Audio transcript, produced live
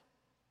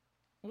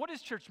What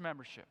is church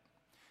membership?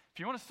 If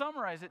you want to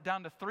summarize it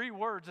down to 3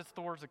 words, it's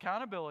the words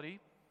accountability,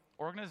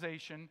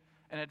 organization,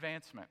 and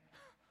advancement.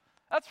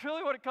 That's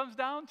really what it comes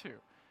down to.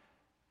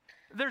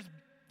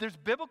 There's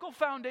biblical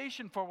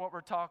foundation for what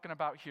we're talking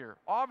about here.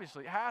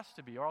 Obviously, it has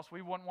to be, or else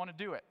we wouldn't want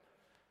to do it.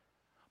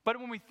 But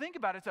when we think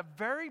about it, it's a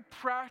very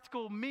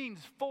practical means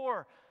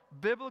for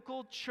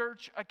biblical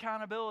church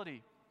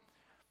accountability.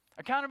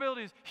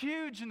 Accountability is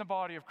huge in the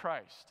body of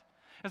Christ.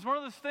 It's one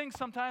of those things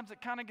sometimes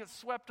that kind of gets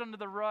swept under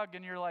the rug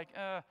and you're like,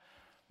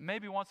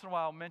 maybe once in a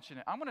while I'll mention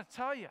it. I'm going to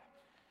tell you,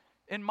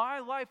 in my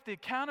life, the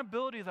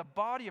accountability of the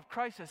body of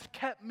Christ has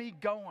kept me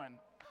going.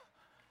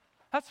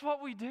 That's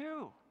what we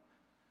do.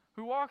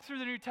 We walk through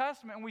the New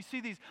Testament and we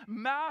see these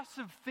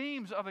massive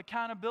themes of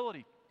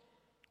accountability.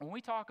 When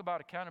we talk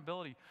about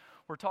accountability,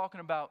 we're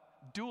talking about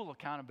dual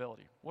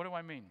accountability. What do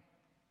I mean?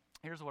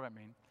 Here's what I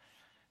mean.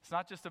 It's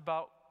not just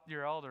about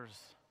your elders,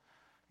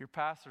 your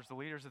pastors, the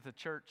leaders of the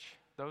church,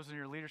 those in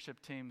your leadership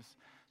teams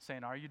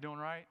saying, are you doing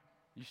right?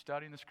 You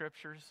studying the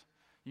scriptures?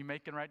 You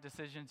making right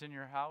decisions in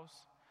your house?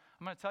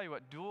 I'm going to tell you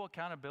what dual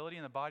accountability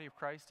in the body of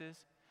Christ is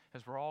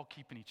we're all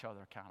keeping each other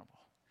accountable.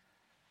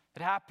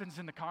 It happens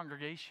in the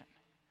congregation.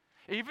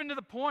 Even to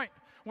the point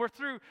where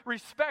through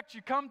respect,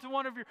 you come to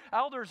one of your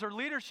elders or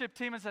leadership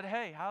team and said,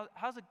 hey,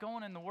 how's it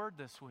going in the Word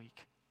this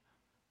week?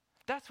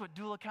 That's what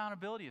dual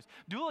accountability is.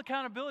 Dual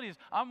accountability is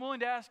I'm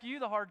willing to ask you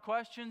the hard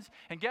questions,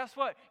 and guess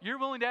what? You're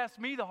willing to ask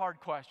me the hard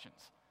questions.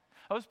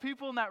 Those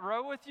people in that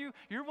row with you,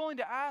 you're willing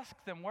to ask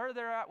them where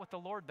they're at with the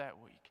Lord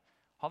that week.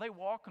 How they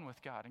walking with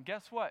God? And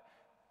guess what?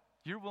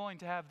 You're willing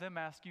to have them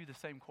ask you the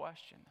same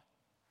question.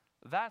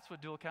 That's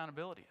what dual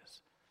accountability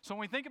is. So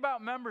when we think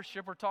about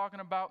membership, we're talking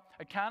about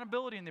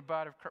accountability in the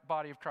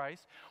body of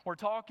Christ. We're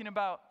talking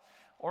about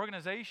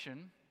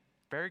organization.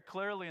 Very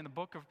clearly in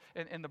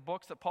the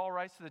books that Paul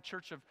writes to the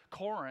church of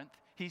Corinth,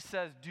 he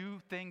says, do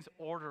things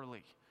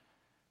orderly.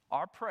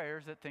 Our prayer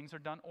is that things are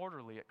done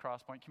orderly at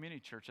Crosspoint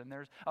Community Church, and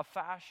there's a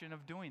fashion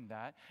of doing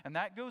that, and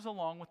that goes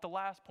along with the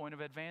last point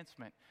of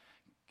advancement.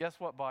 Guess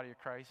what, body of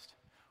Christ?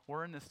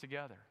 We're in this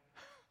together.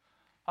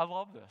 I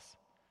love this.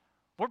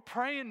 We're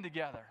praying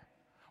together.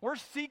 We're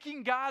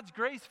seeking God's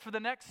grace for the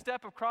next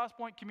step of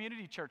Crosspoint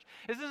Community Church.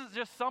 This isn't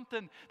just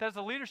something that as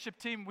a leadership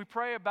team we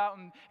pray about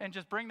and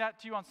just bring that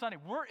to you on Sunday.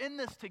 We're in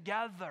this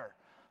together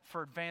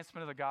for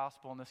advancement of the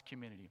gospel in this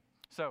community.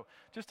 So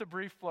just a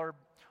brief blurb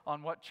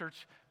on what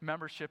church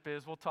membership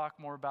is. We'll talk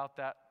more about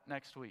that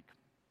next week.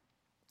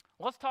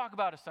 Let's talk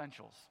about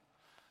essentials.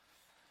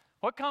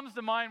 What comes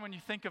to mind when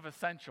you think of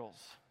essentials?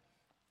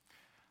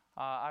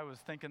 I was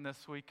thinking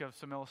this week of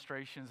some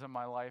illustrations in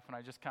my life, and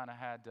I just kind of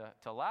had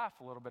to laugh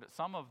a little bit at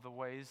some of the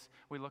ways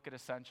we look at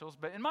essentials.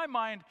 But in my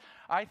mind,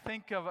 I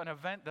think of an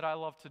event that I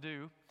love to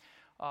do,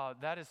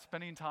 that is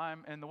spending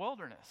time in the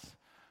wilderness,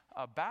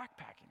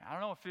 backpacking. I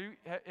don't know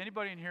if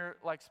anybody in here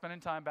likes spending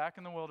time back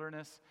in the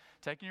wilderness,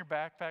 taking your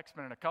backpack,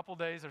 spending a couple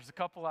days. There's a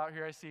couple out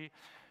here I see.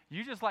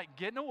 You just like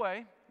getting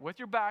away with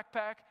your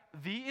backpack,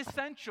 the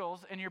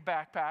essentials in your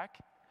backpack,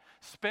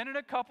 spending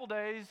a couple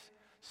days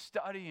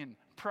studying,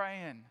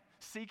 praying,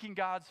 seeking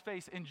God's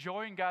face,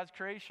 enjoying God's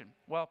creation.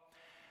 Well,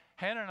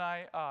 Hannah and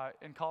I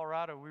in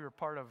Colorado, we were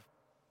part of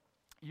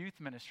youth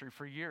ministry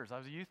for years. I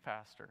was a youth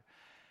pastor.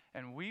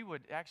 And we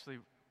would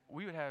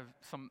have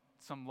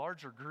some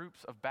larger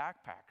groups of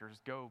backpackers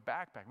go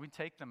backpack. We'd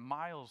take them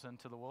miles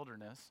into the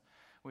wilderness.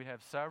 We'd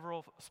have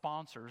several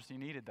sponsors. You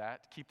needed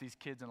that to keep these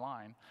kids in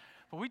line.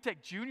 But we'd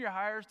take junior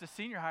hires to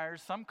senior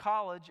hires, some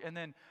college, and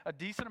then a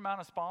decent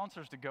amount of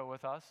sponsors to go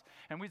with us.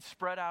 And we'd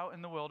spread out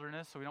in the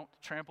wilderness so we don't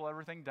trample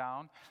everything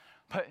down.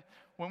 But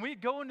when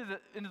we'd go into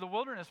the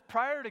wilderness,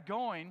 prior to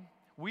going,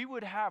 we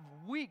would have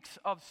weeks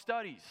of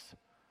studies.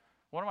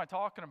 What am I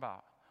talking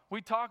about?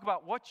 We talk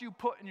about what you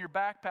put in your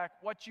backpack,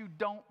 what you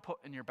don't put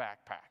in your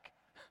backpack.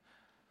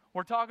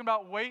 We're talking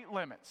about weight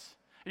limits.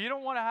 You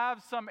don't want to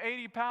have some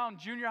 80-pound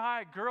junior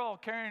high girl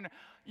carrying,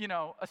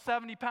 a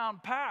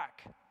 70-pound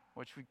pack,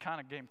 which we kind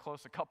of came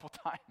close a couple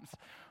times.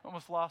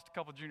 Almost lost a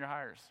couple junior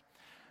hires.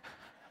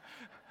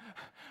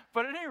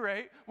 But at any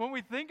rate, when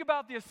we think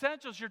about the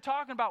essentials, you're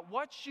talking about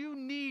what you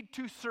need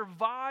to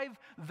survive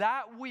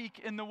that week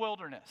in the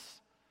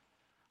wilderness.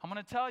 I'm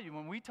going to tell you,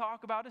 when we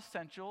talk about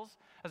essentials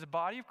as a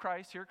body of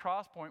Christ here at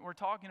Crosspoint, we're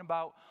talking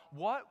about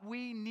what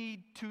we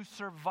need to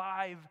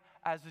survive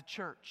as a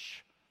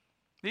church.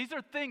 These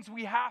are things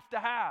we have to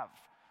have.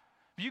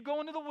 If you go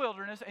into the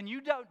wilderness and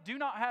you do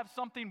not have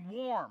something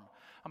warm,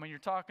 you're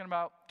talking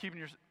about I'm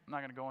not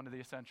going to go into the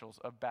essentials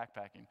of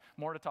backpacking.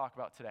 More to talk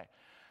about today.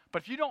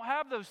 But if you don't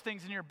have those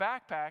things in your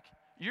backpack,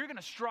 you're going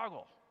to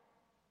struggle.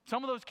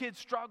 Some of those kids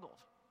struggled.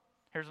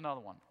 Here's another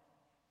one.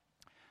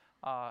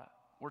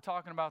 We're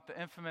talking about the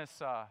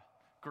infamous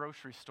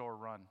grocery store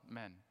run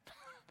men.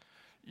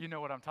 You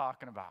know what I'm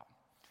talking about.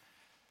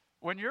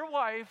 When your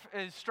wife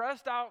is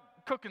stressed out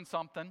cooking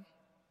something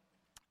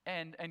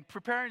and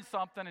preparing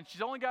something, and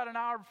she's only got an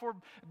hour before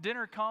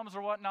dinner comes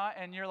or whatnot,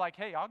 and you're like,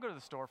 hey, I'll go to the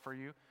store for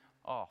you.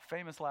 Oh,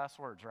 famous last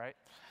words, right?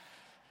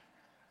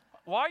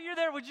 While you're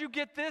there, would you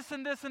get this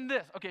and this and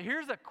this? Okay,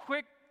 here's a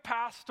quick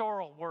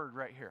pastoral word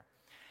right here.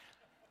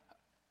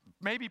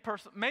 maybe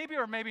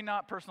or maybe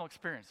not personal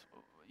experience.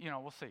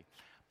 We'll see.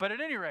 But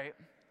at any rate,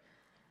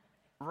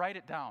 write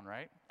it down,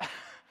 right?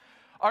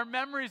 Our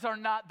memories are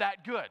not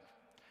that good.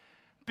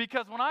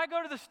 Because when I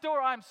go to the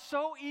store, I'm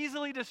so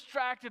easily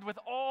distracted with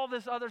all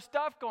this other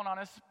stuff going on,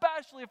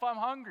 especially if I'm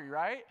hungry,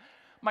 right?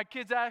 My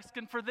kid's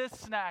asking for this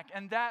snack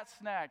and that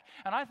snack.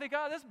 And I think,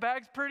 this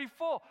bag's pretty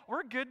full.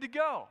 We're good to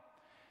go.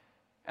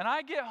 And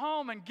I get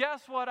home, and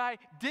guess what I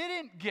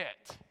didn't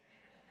get?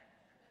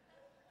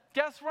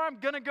 Guess where I'm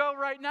going to go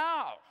right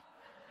now?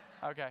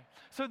 Okay.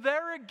 So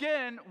there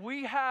again,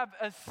 we have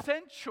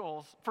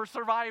essentials for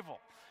survival.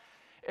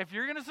 If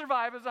you're going to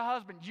survive as a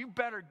husband, you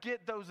better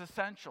get those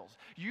essentials.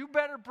 You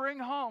better bring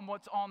home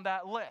what's on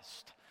that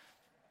list,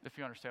 if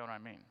you understand what I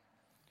mean.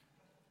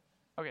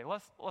 Okay,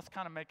 let's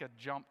kind of make a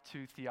jump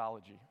to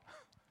theology.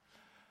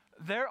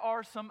 There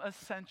are some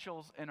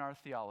essentials in our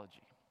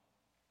theology,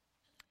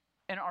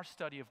 in our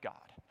study of God,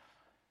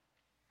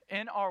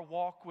 in our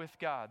walk with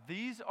God.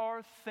 These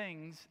are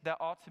things that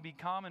ought to be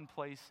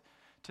commonplace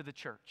to the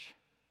church.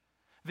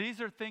 These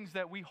are things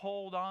that we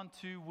hold on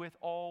to with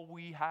all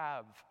we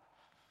have.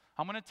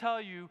 I'm going to tell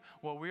you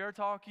what we are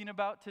talking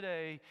about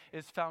today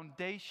is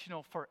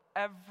foundational for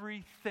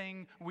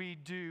everything we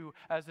do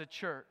as a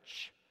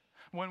church.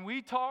 When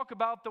we talk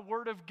about the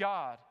Word of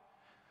God,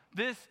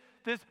 this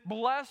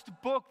blessed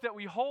book that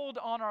we hold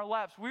on our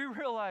laps, we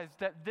realize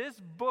that this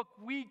book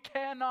we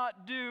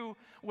cannot do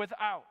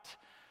without.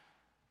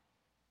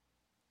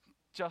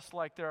 Just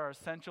like there are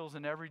essentials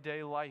in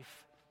everyday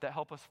life that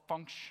help us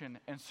function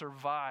and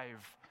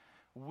survive,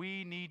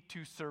 we need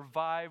to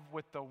survive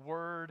with the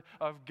Word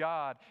of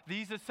God.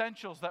 These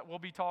essentials that we'll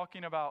be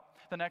talking about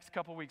the next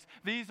couple weeks,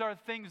 these are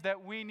things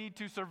that we need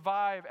to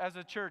survive as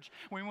a church.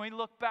 When we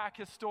look back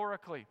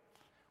historically,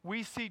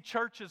 we see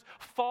churches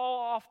fall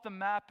off the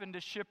map into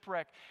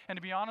shipwreck. And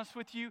to be honest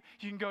with you,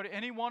 you can go to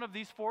any one of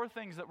these four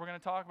things that we're going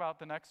to talk about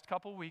the next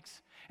couple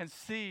weeks and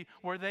see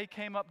where they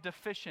came up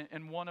deficient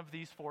in one of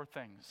these four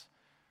things.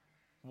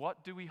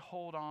 What do we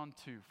hold on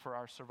to for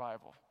our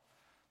survival?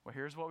 Well,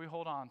 here's what we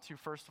hold on to,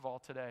 first of all,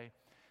 today,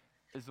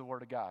 is the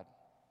Word of God.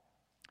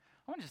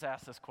 I want to just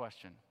ask this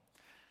question.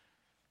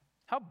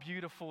 How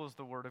beautiful is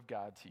the Word of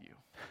God to you?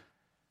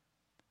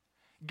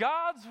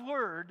 God's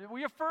Word,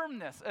 we affirm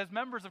this as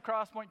members of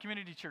Crosspoint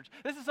Community Church.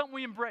 This is something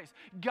we embrace.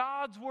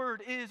 God's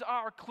Word is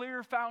our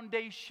clear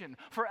foundation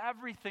for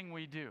everything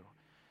we do.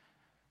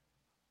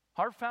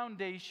 Our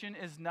foundation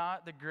is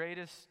not the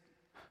greatest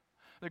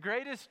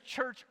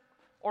church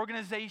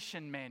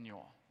organization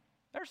manual.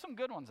 There's some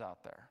good ones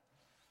out there.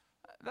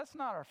 That's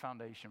not our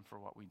foundation for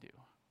what we do.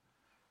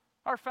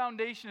 Our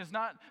foundation is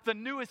not the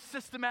newest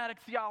systematic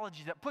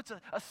theology that puts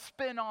a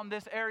spin on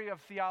this area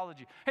of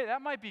theology. Hey,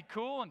 that might be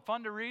cool and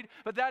fun to read,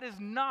 but that is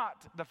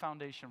not the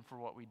foundation for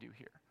what we do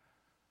here.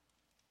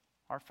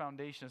 Our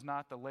foundation is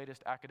not the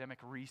latest academic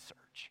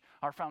research.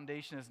 Our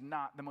foundation is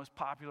not the most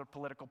popular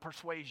political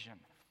persuasion.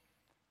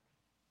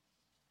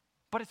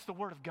 But it's the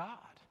Word of God.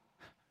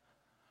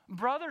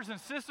 Brothers and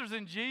sisters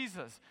in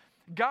Jesus,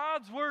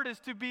 God's Word is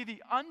to be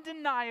the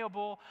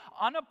undeniable,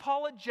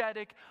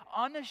 unapologetic,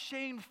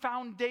 unashamed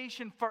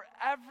foundation for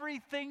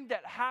everything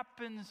that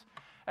happens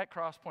at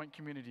Crosspoint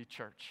Community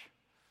Church.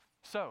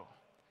 So,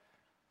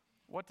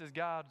 what does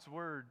God's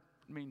Word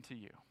mean to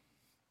you?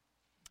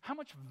 How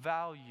much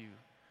value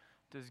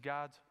does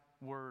God's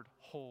Word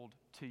hold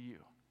to you?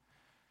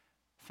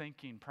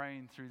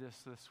 Praying through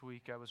this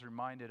week, I was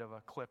reminded of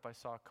a clip I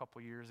saw a couple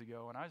years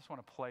ago, and I just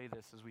want to play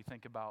this as we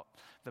think about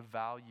the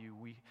value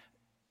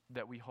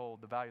that we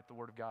hold, the value that the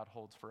Word of God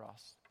holds for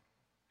us.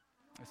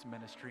 It's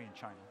ministry in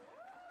China.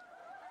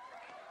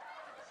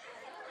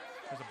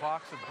 There's a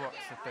box of books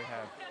that they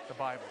have, the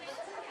Bibles.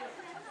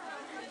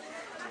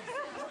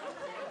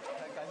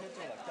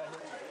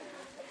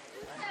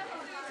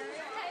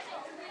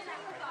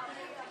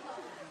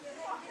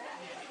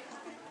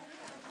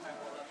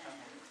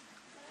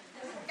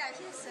 感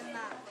谢神呐！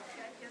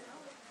感谢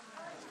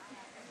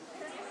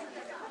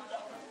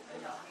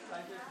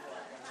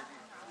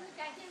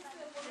主，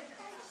我们太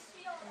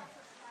需要了。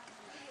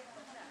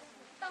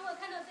当我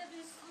看到这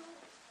本书，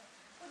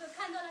我都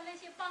看到了那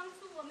些帮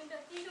助我们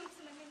的弟兄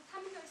姊妹们，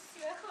他们的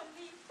血和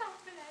力带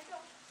回来的，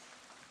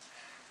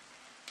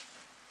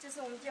这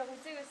是我们教会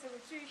这个时候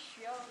最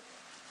需要的，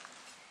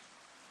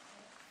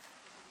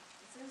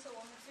真是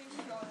我们最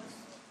需要的书。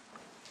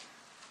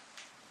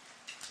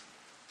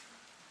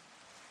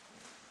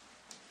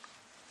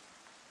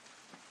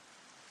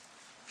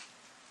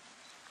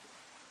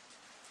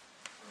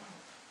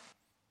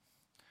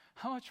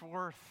 How much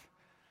worth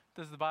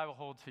does the Bible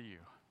hold to you?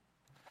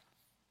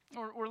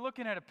 We're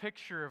looking at a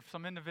picture of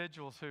some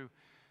individuals who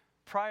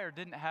prior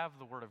didn't have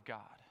the Word of God.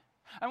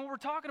 And we're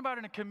talking about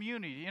in a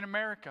community in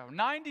America.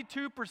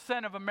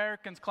 92% of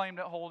Americans claim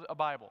to hold a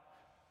Bible,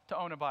 to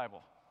own a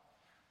Bible.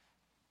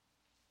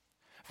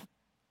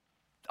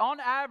 On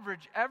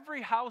average,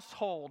 every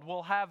household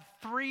will have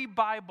 3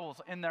 Bibles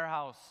in their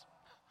house.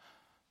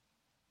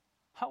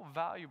 How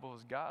valuable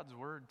is God's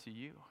Word to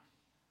you?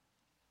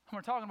 We're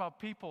talking about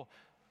people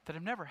that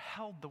have never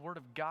held the Word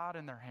of God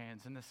in their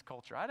hands in this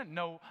culture. I didn't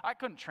know, I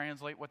couldn't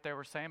translate what they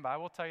were saying, but I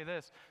will tell you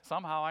this.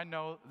 Somehow I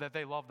know that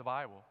they love the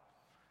Bible,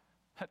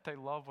 that they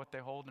love what they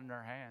hold in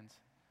their hands.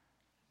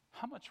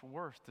 How much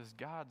worth is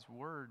God's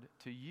Word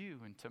to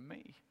you and to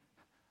me?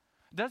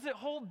 Does it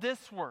hold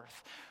this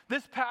worth?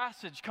 This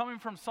passage coming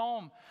from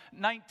Psalm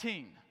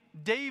 19,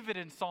 David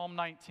in Psalm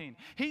 19,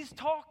 he's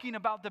talking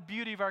about the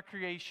beauty of our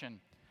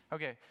creation.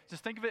 Okay,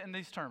 just think of it in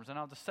these terms, and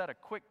I'll just set a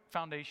quick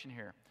foundation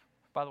here.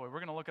 By the way, we're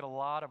going to look at a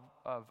lot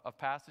of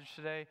passage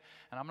today,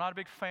 and I'm not a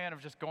big fan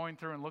of just going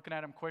through and looking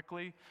at them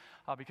quickly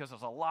because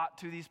there's a lot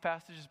to these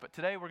passages, but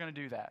today we're going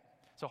to do that.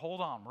 So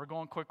hold on, we're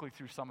going quickly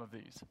through some of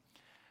these.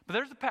 But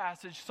there's a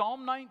passage,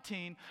 Psalm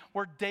 19,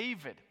 where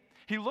David,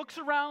 he looks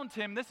around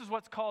him. This is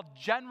what's called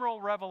general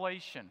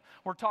revelation.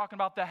 We're talking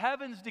about the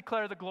heavens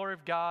declare the glory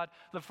of God,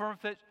 the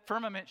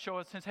firmament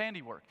shows his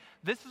handiwork.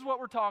 This is what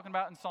we're talking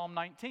about in Psalm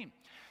 19.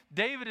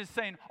 David is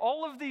saying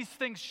all of these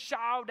things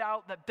shout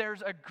out that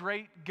there's a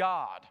great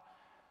God.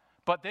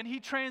 But then he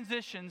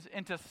transitions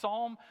into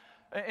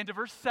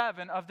verse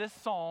 7 of this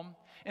psalm,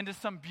 into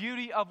some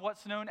beauty of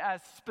what's known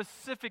as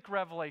specific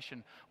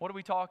revelation. What are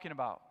we talking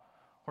about?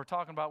 We're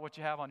talking about what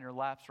you have on your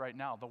laps right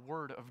now, the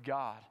Word of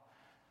God.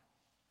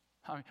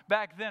 I mean,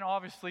 back then,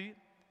 obviously,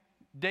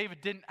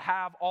 David didn't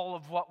have all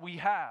of what we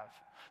have.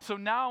 So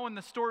now in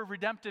the story of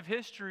redemptive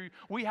history,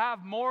 we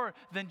have more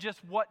than just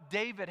what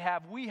David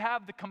had. We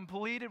have the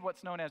completed,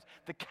 what's known as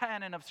the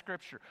canon of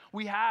Scripture.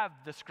 We have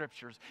the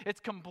Scriptures. It's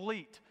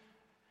complete.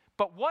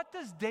 But what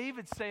does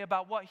David say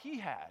about what he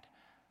had?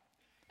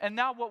 And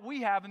now what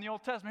we have in the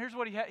Old Testament, here's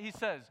what he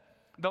says.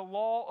 The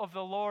law of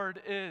the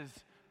Lord is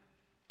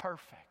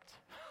perfect.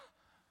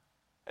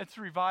 It's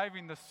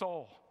reviving the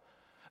soul.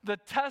 The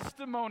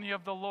testimony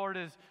of the Lord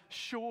is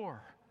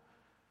sure,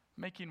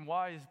 making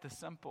wise the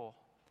simple.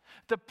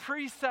 The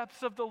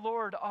precepts of the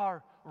Lord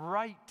are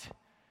right,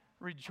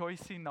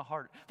 rejoicing the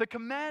heart. The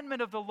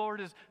commandment of the Lord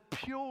is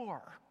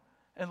pure,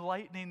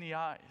 enlightening the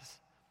eyes.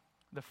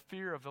 The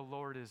fear of the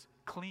Lord is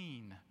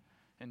clean,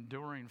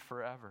 enduring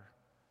forever.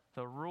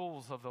 The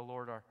rules of the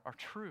Lord are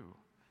true,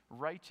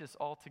 righteous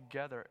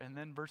altogether. And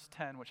then verse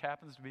 10, which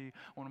happens to be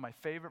one of my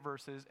favorite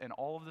verses in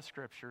all of the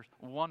Scriptures,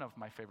 one of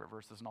my favorite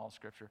verses in all of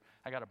Scripture.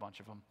 I got a bunch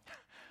of them.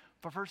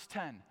 But verse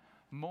 10,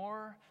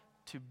 more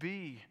to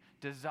be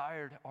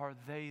desired are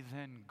they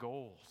than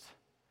gold,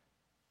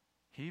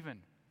 even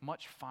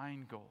much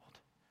fine gold.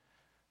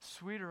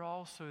 Sweeter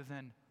also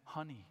than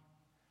honey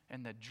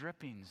and the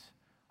drippings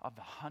of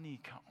the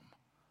honeycomb.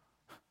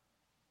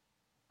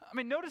 I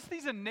mean, notice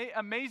these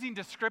amazing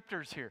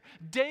descriptors here.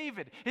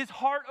 David, his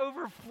heart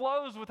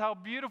overflows with how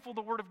beautiful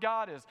the Word of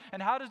God is. And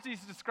how does he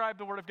describe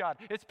the Word of God?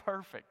 It's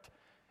perfect.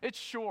 It's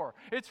sure.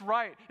 It's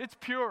right. It's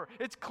pure.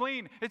 It's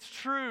clean. It's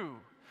true.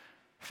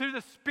 Through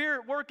the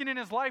Spirit working in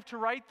his life to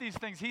write these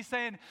things, he's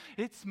saying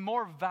it's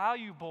more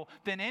valuable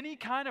than any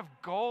kind of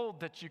gold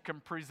that you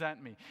can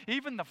present me.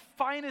 Even the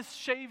finest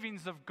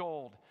shavings of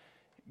gold.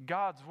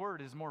 God's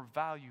Word is more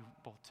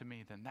valuable to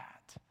me than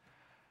that.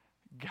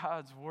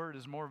 God's Word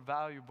is more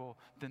valuable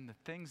than the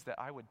things that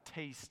I would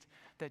taste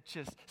that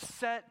just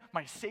set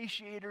my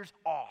satiators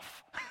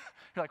off.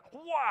 You're like,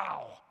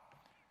 wow,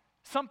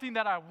 something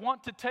that I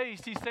want to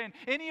taste. He's saying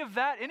any of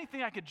that,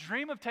 anything I could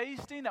dream of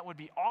tasting that would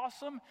be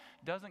awesome,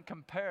 doesn't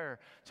compare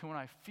to when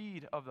I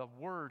feed of the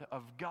Word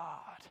of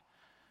God.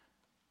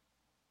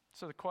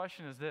 So the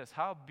question is this: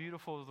 how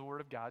beautiful is the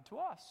Word of God to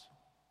us?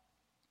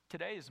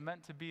 Today is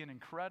meant to be an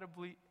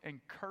incredibly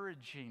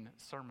encouraging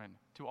sermon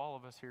to all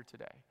of us here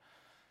today.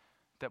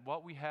 That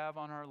what we have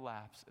on our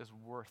laps is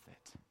worth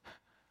it.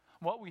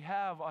 What we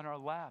have on our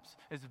laps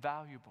is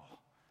valuable.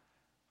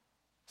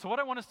 So what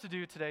I want us to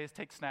do today is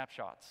take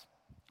snapshots.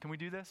 Can we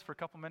do this for a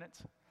couple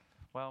minutes?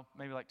 Well,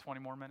 maybe like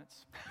 20 more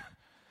minutes.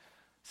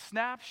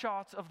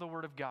 Snapshots of the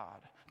Word of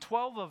God.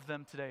 12 of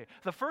them today.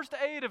 The first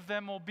 8 of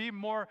them will be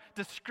more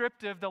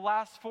descriptive. The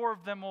last 4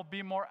 of them will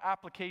be more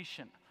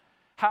application.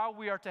 How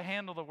we are to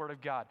handle the Word of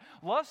God.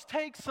 Let's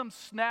take some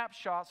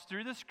snapshots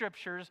through the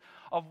Scriptures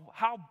of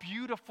how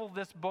beautiful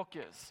this book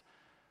is.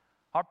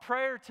 Our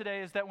prayer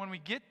today is that when we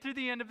get through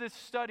the end of this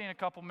study in a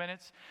couple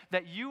minutes,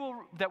 that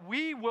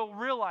we will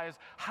realize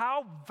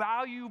how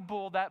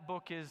valuable that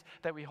book is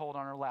that we hold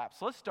on our laps.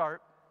 So let's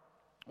start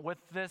with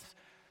this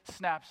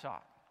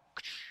snapshot.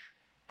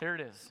 Here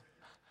it is.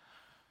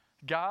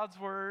 God's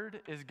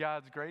Word is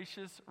God's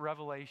gracious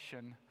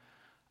revelation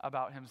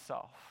about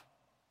Himself.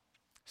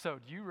 So,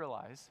 do you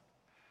realize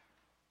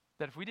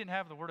that if we didn't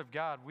have the Word of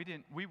God,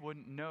 we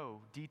wouldn't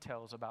know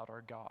details about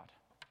our God?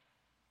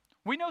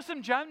 We know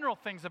some general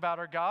things about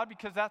our God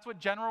because that's what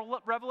general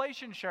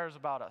revelation shares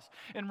about us.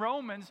 In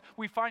Romans,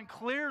 we find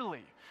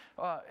clearly,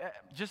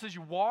 just as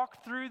you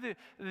walk through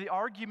the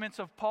arguments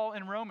of Paul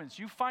in Romans,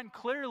 you find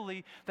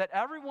clearly that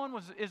everyone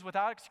is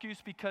without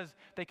excuse because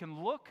they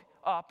can look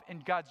up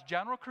in God's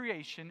general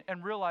creation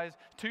and realize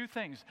 2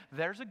 things.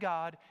 There's a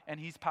God and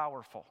He's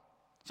powerful.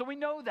 So we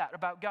know that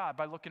about God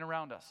by looking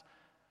around us.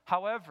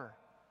 However,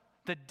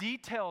 the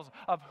details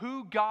of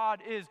who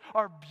God is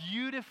are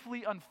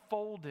beautifully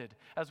unfolded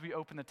as we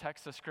open the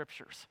text of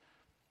Scriptures.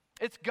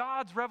 It's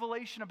God's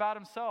revelation about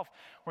himself.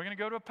 We're going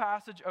to go to a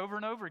passage over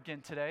and over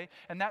again today,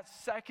 and that's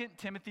 2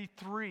 Timothy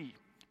 3,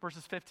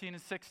 verses 15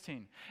 and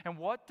 16. And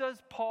what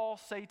does Paul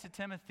say to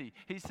Timothy?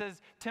 He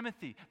says,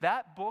 Timothy,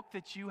 that book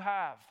that you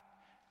have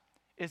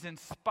is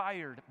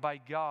inspired by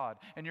God.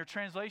 And your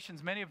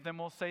translations, many of them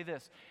will say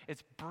this: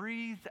 it's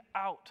breathed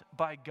out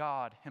by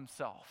God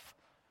himself.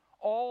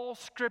 All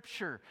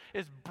Scripture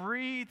is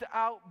breathed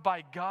out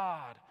by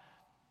God.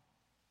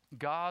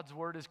 God's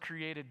word is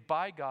created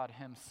by God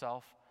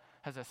himself,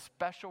 has a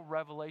special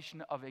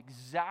revelation of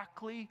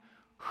exactly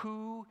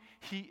who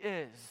he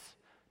is.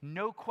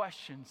 No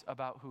questions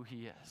about who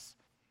he is.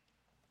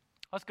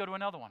 Let's go to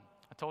another one.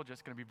 I told you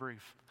it's going to be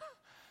brief.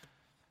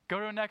 Go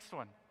to the next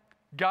one.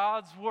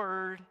 God's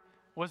word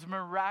was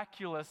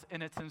miraculous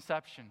in its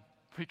inception.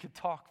 We could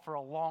talk for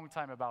a long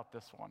time about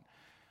this one.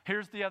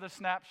 Here's the other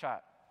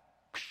snapshot.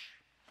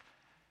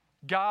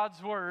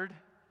 God's word,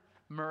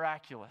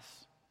 miraculous.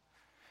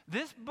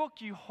 This book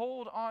you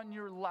hold on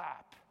your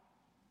lap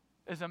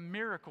is a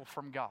miracle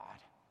from God.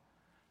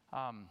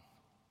 I'll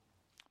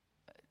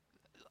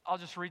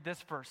just read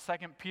this verse,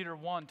 2 Peter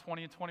 1,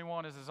 20 and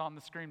 21, as is on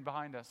the screen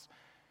behind us.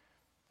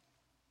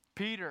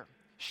 Peter,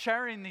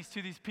 sharing these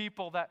to these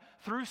people that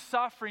through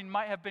suffering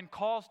might have been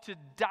caused to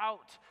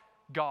doubt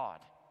God.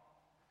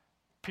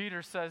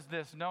 Peter says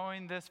this,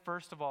 knowing this,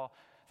 first of all,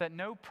 that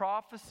no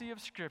prophecy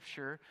of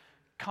Scripture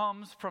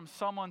comes from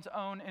someone's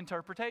own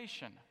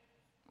interpretation.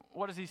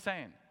 What is he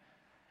saying?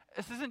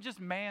 This isn't just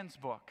man's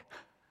book.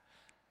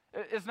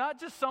 It's not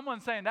just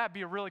someone saying that'd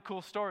be a really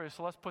cool story,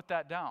 so let's put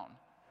that down.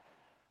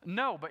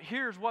 No, but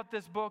here's what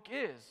this book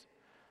is.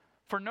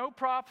 For no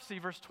prophecy,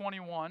 verse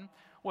 21,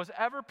 was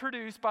ever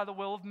produced by the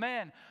will of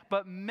man,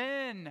 but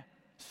men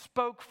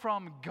spoke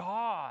from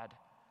God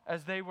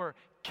as they were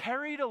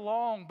carried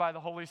along by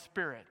the Holy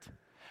Spirit.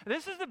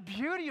 This is the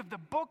beauty of the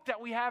book that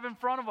we have in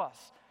front of us.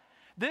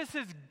 This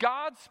is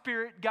God's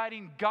Spirit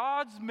guiding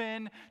God's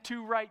men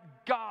to write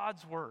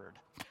God's word.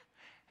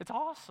 It's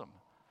awesome.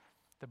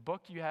 The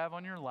book you have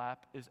on your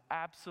lap is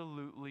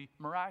absolutely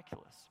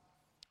miraculous.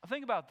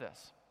 Think about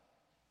this.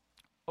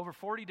 Over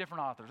 40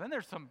 different authors, and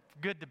there's some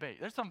good debate.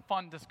 There's some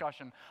fun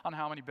discussion on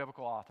how many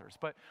biblical authors,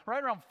 but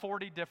right around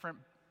 40 different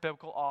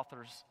biblical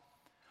authors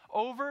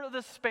over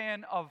the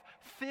span of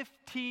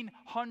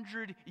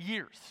 1,500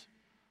 years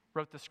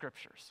wrote the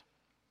Scriptures.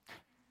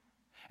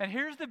 And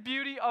here's the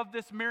beauty of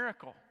this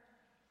miracle,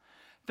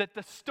 that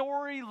the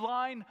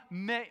storyline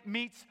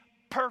meets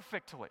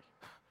perfectly.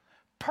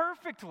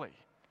 Perfectly.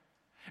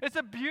 It's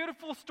a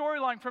beautiful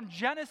storyline from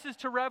Genesis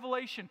to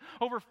Revelation,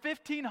 over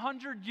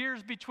 1,500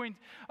 years between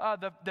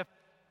the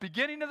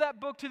beginning of that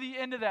book to the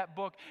end of that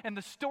book, and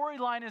the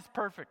storyline is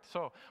perfect.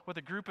 So with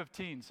a group of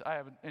teens,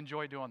 I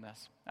enjoy doing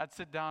this. I'd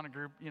sit down a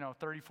group,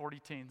 30, 40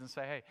 teens and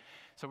say, hey,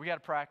 so we got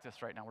to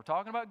practice right now. We're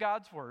talking about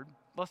God's word.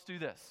 Let's do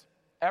this.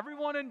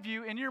 Everyone in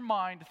view, in your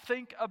mind,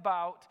 think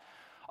about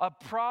a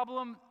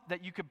problem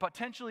that you could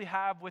potentially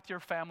have with your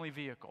family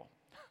vehicle.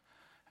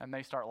 And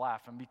they start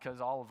laughing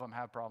because all of them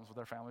have problems with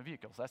their family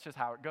vehicles. That's just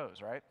how it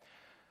goes, right?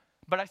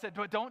 But I said,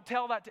 but don't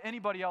tell that to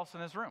anybody else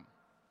in this room.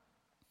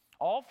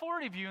 All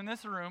 40 of you in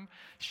this room,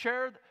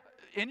 share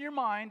in your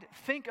mind,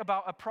 think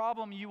about a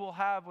problem you will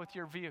have with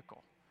your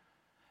vehicle.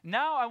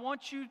 Now I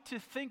want you to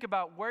think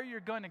about where you're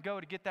going to go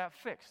to get that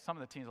fixed. Some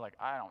of the teens are like,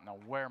 I don't know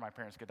where my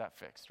parents get that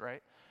fixed,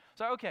 right?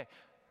 So, okay,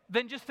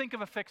 then just think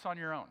of a fix on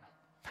your own.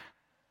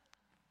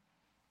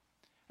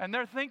 And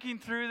they're thinking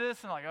through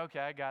this and like, okay,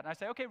 I got it. And I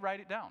say, okay, write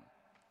it down.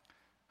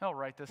 They'll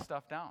write this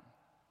stuff down.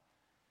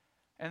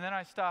 And then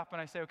I stop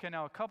and I say, okay,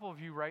 now a couple of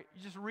you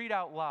just read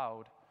out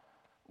loud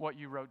what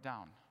you wrote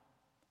down.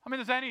 I mean,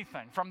 there's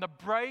anything from the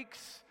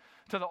brakes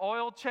to the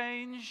oil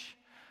change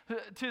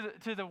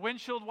to the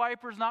windshield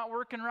wipers not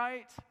working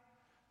right.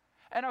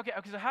 And okay,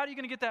 so how are you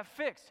going to get that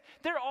fixed?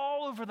 They're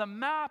all over the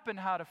map in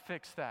how to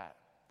fix that.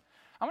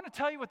 I'm going to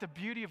tell you what the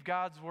beauty of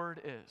God's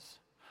word is.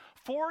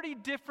 40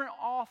 different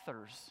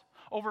authors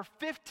over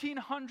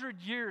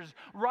 1,500 years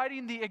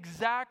writing the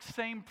exact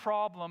same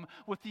problem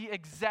with the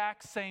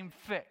exact same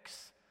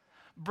fix.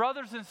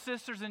 Brothers and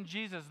sisters in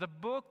Jesus, the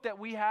book that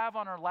we have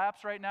on our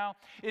laps right now,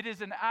 it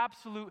is an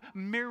absolute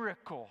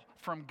miracle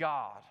from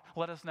God.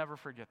 Let us never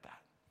forget that.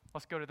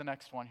 Let's go to the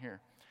next one here.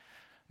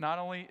 Not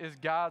only is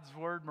God's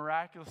word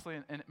miraculous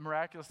in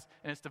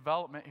its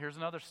development, here's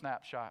another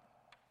snapshot.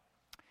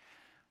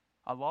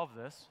 I love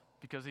this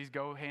because these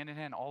go hand in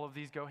hand. All of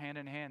these go hand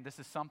in hand. This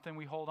is something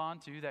we hold on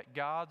to, that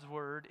God's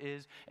word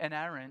is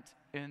inerrant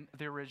in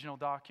the original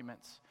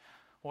documents.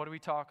 What are we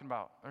talking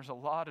about? There's a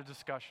lot of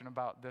discussion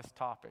about this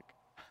topic.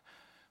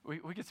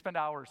 We could spend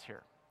hours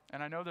here.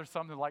 And I know there's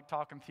some that like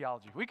talking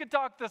theology. We could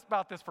talk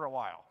about this for a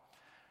while.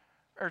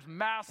 There's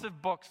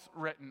massive books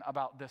written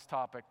about this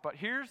topic. But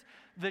here's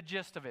the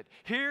gist of it.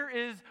 Here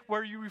is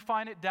where you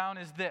refine it down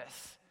is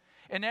this.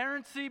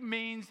 Inerrancy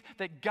means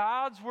that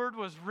God's word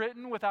was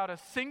written without a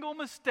single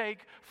mistake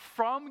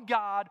from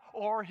God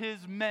or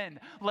his men.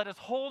 Let us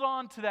hold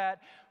on to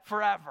that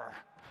forever.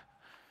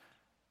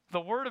 The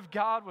word of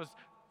God was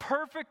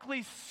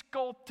perfectly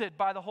sculpted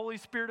by the Holy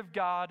Spirit of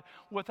God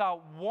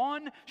without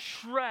one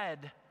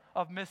shred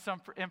of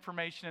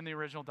misinformation in the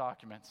original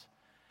documents.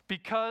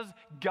 Because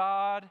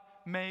God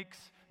makes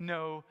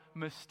no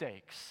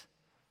mistakes.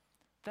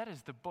 That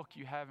is the book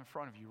you have in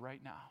front of you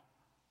right now.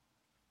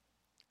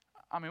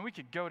 I mean, we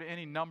could go to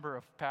any number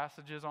of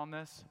passages on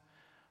this,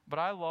 but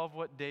I love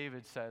what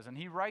David says. And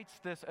he writes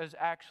this as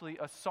actually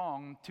a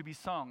song to be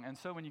sung. And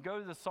so when you go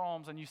to the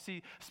Psalms and you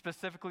see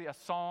specifically a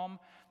psalm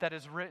that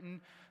is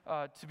written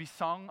to be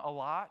sung a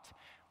lot,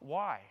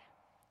 why?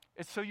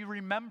 It's so you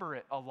remember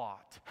it a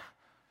lot.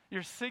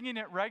 You're singing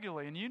it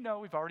regularly. And you know,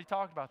 we've already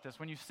talked about this.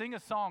 When you sing a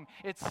song,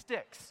 it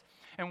sticks.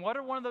 And what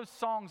are one of those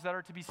songs that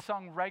are to be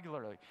sung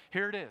regularly?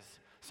 Here it is,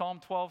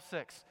 Psalm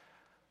 12:6.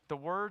 The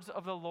words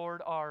of the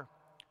Lord are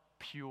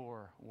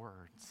pure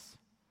words.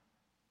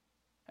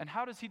 And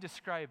how does he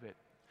describe it?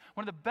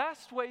 One of the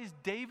best ways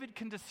David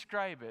can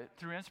describe it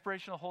through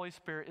inspiration of the Holy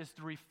Spirit is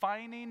the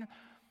refining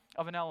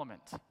of an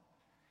element.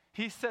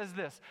 He says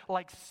this,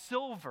 like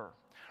silver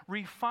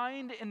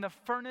refined in the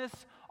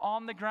furnace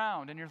on the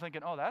ground. And you're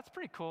thinking, oh, that's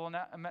pretty cool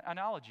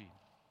analogy.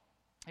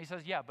 He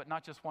says, yeah, but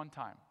not just one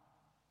time.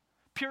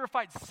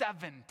 Purified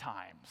 7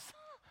 times.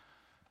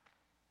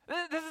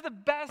 This is the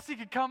best he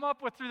could come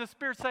up with through the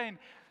Spirit, saying,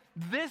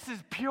 this is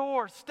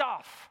pure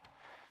stuff.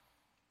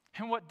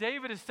 And what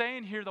David is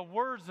saying here, the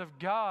words of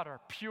God are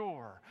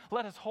pure.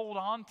 Let us hold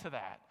on to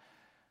that.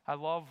 I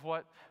love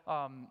what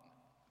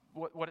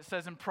it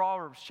says in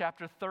Proverbs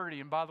chapter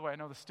 30. And by the way, I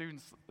know the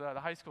students, the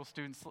high school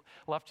students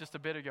left just a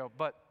bit ago,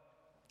 but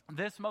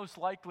this most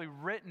likely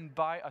written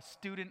by a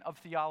student of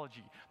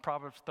theology,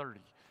 Proverbs 30.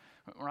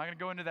 We're not going to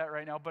go into that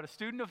right now, but a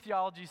student of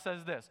theology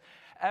says this: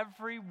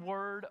 every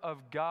word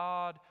of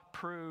God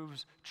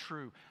proves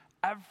true.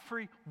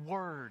 Every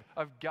word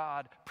of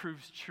God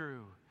proves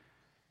true.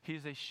 He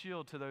is a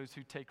shield to those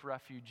who take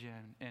refuge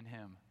in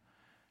him.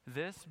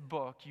 This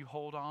book you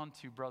hold on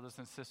to, brothers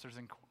and sisters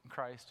in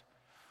Christ.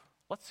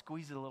 Let's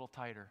squeeze it a little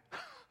tighter.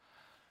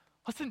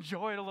 Let's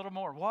enjoy it a little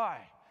more. Why?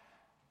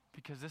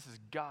 Because this is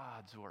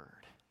God's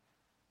word.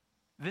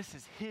 This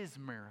is his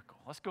miracle.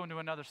 Let's go into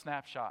another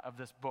snapshot of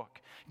this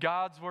book.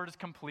 God's word is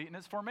complete in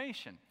its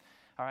formation.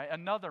 All right,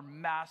 another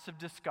massive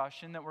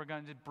discussion that we're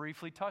going to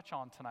briefly touch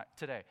on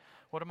today.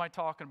 What am I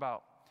talking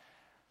about?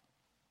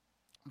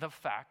 The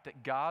fact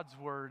that God's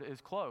word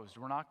is closed.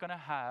 We're not going to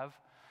have,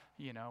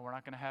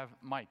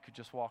 Mike who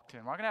just walked in.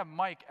 We're not going to have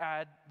Mike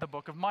add the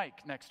book of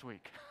Mike next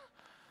week.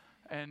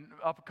 And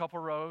up a couple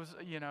rows,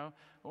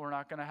 we're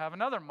not going to have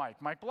another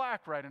Mike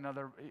Black, write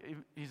another.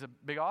 He's a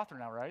big author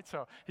now, right?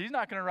 So he's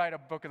not going to write a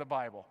book of the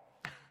Bible.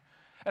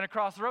 And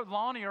across the road,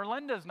 Lonnie or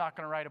Linda's not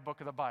going to write a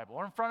book of the Bible.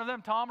 Or in front of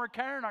them, Tom or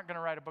Karen aren't going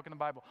to write a book of the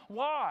Bible.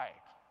 Why?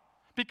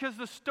 Because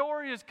the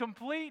story is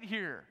complete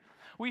here.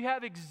 We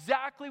have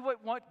exactly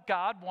what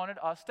God wanted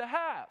us to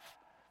have.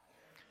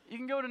 You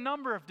can go to a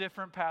number of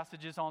different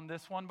passages on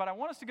this one, but I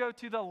want us to go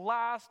to the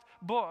last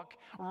book,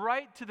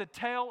 right to the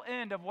tail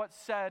end of what's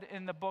said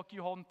in the book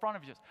you hold in front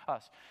of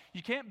us.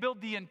 You can't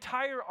build the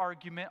entire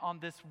argument on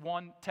this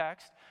one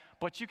text,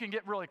 but you can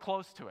get really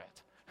close to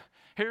it.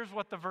 Here's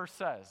what the verse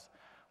says.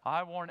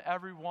 I warn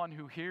everyone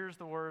who hears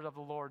the word of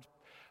the Lord,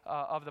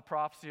 of the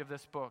prophecy of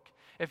this book.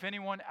 If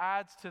anyone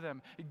adds to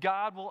them,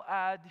 God will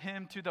add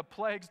him to the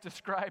plagues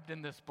described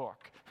in this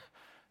book.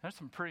 There's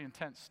some pretty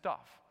intense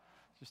stuff.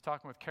 Just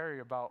talking with Carrie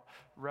about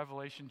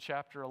Revelation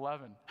chapter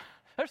 11.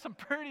 There's some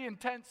pretty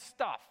intense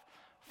stuff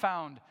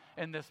found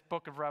in this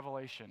book of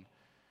Revelation.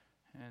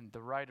 And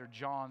the writer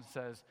John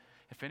says,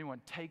 if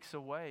anyone takes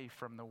away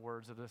from the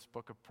words of this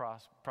book of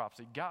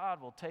prophecy,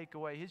 God will take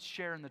away his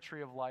share in the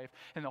tree of life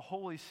in the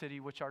holy city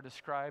which are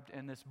described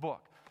in this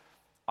book.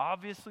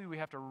 Obviously, we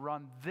have to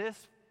run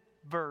this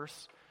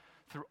verse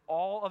through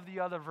all of the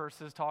other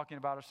verses talking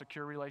about a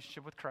secure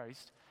relationship with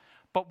Christ.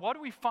 But what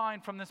do we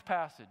find from this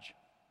passage?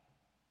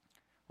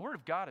 The Word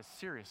of God is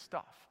serious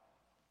stuff.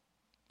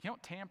 You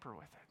don't tamper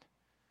with it.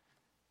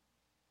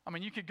 I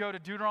mean, you could go to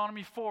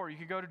Deuteronomy 4, you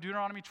could go to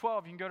Deuteronomy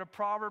 12, you can go to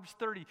Proverbs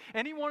 30.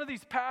 Any one of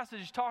these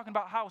passages talking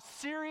about how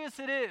serious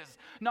it is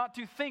not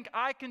to think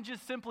I can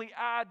just simply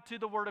add to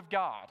the Word of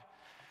God.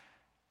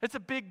 It's a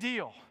big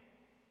deal.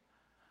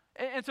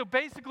 And so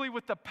basically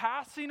with the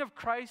passing of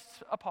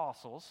Christ's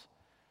apostles,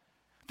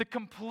 the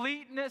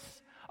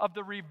completeness of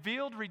the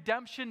revealed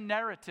redemption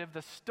narrative,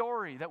 the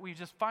story that we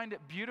just find it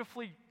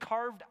beautifully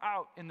carved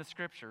out in the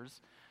scriptures,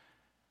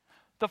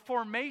 the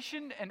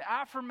formation and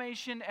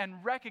affirmation and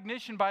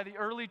recognition by the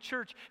early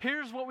church,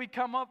 here's what we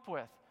come up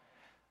with.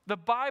 The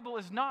Bible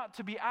is not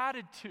to be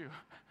added to.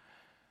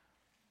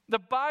 The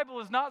Bible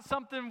is not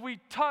something we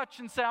touch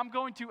and say, I'm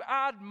going to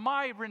add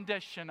my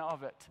rendition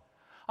of it.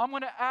 I'm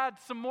going to add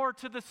some more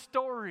to the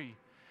story.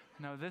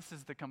 No, this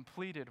is the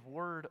completed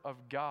Word of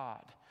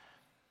God.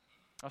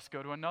 Let's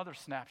go to another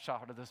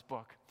snapshot of this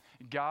book.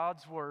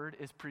 God's Word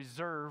is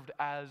preserved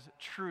as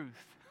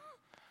truth.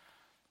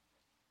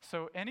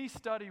 So any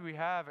study we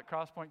have at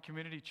Crosspoint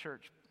Community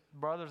Church,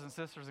 brothers and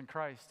sisters in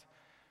Christ,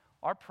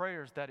 our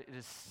prayer is that it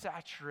is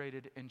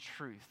saturated in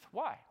truth.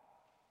 Why?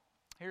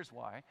 Here's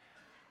why.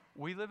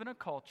 We live in a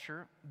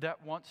culture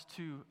that wants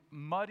to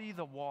muddy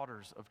the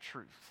waters of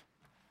truth.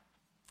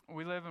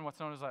 We live in what's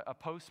known as a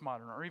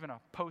postmodern or even a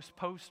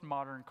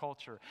post-postmodern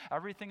culture.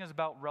 Everything is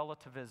about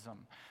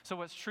relativism. So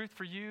what's truth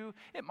for you,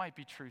 it might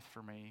be truth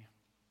for me.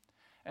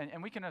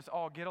 And we can just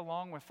all get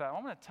along with that.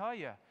 I'm going to tell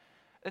you,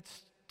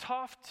 it's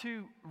tough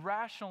to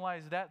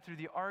rationalize that through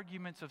the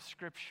arguments of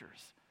scriptures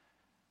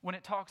when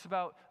it talks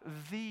about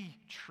the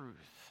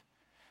truth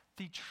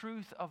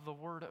of the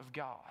Word of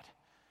God.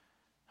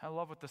 I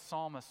love what the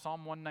psalmist,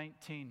 Psalm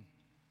 119,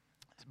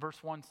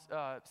 verse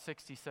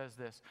 160 says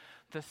this: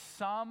 the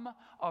sum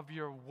of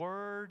your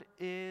word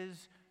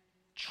is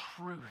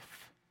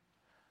truth,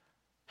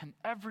 and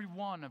every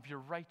one of your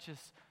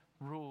righteous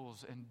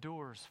rules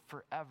endures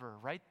forever.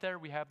 Right there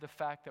we have the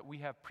fact that we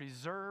have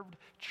preserved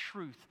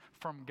truth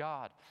from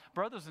God.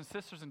 Brothers and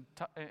sisters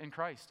in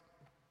Christ,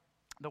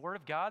 the Word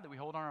of God that we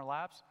hold on our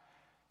laps,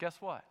 guess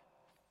what?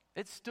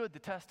 It stood the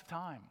test of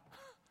time.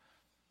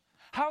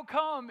 How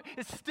come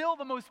it's still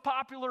the most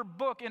popular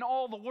book in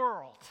all the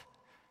world?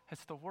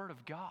 It's the Word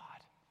of God.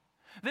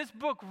 This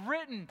book,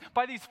 written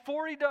by these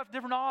 40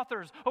 different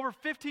authors over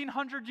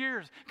 1,500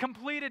 years,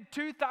 completed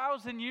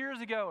 2,000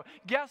 years ago.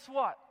 Guess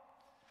what?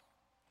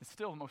 It's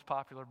still the most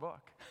popular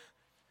book.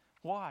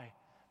 Why?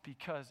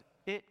 Because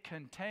it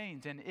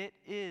contains and it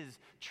is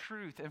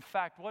truth. In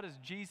fact, what does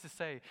Jesus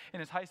say in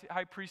his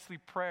high priestly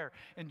prayer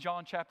in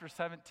John chapter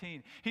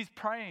 17? He's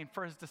praying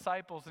for his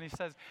disciples and he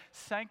says,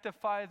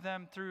 sanctify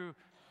them through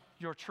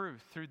your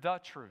truth, through the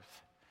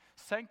truth.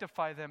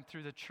 Sanctify them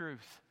through the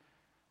truth.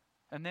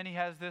 And then he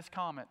has this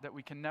comment that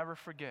we can never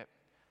forget: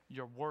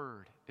 your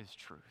word is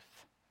truth.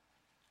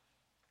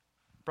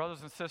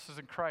 Brothers and sisters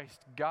in Christ,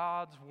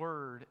 God's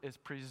word is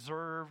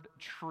preserved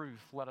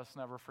truth. Let us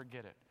never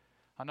forget it.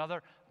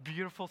 Another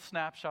beautiful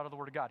snapshot of the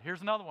Word of God.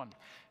 Here's another one.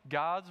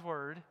 God's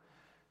Word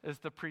is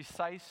the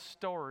precise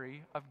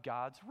story of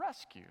God's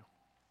rescue.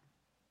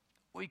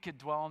 We could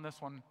dwell on this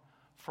one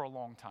for a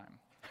long time.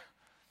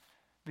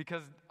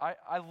 Because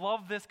I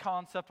love this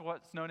concept of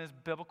what's known as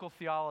biblical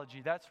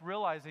theology. That's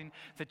realizing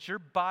that your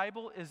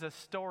Bible is a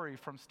story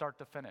from start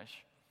to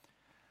finish.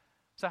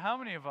 So how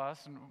many of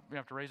us, and we don't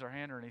have to raise our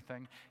hand or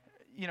anything,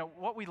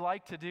 what we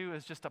like to do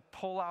is just to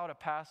pull out a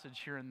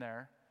passage here and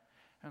there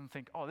and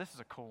think, oh, this is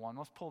a cool one.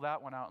 Let's pull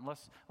that one out and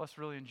let's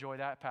really enjoy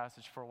that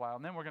passage for a while.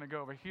 And then we're going to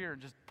go over here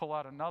and just pull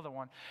out another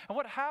one. And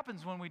what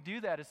happens when we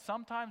do that is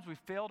sometimes we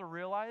fail to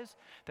realize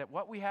that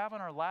what we have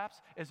in our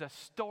laps is a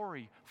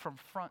story from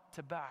front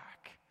to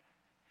back.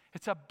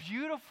 It's a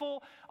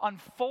beautiful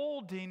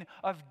unfolding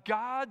of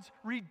God's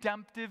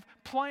redemptive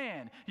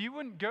plan. You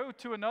wouldn't go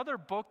to another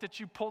book that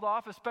you pulled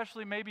off,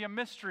 especially maybe a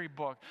mystery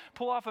book.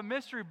 Pull off a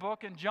mystery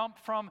book and jump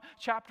from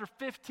chapter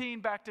 15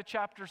 back to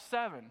chapter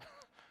 7.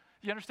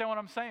 You understand what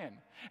I'm saying?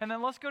 And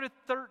then let's go to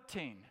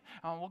 13.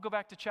 We'll go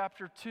back to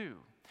chapter 2.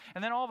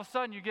 And then all of a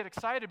sudden you get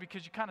excited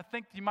because you kind of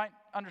think you might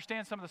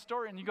understand some of the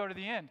story and you go to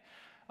the end.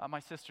 My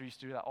sister used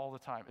to do that all the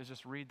time, is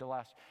just read the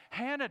last.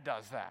 Hannah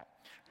does that.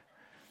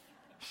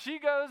 She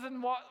goes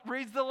and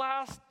reads the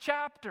last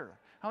chapter.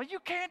 Oh, you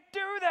can't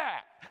do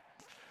that.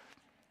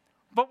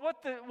 But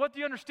what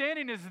the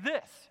understanding is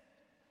this.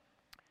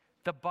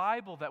 The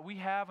Bible that we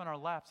have in our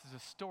laps is a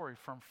story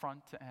from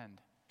front to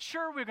end.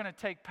 Sure, we're going to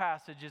take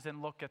passages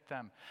and look at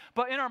them.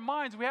 But in our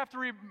minds, we have to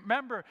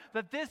remember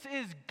that this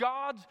is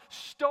God's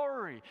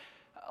story.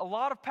 A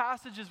lot of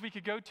passages we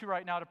could go to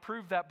right now to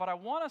prove that, but I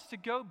want us to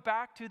go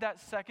back to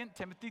that 2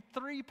 Timothy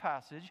 3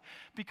 passage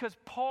because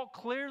Paul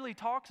clearly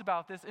talks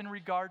about this in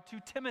regard to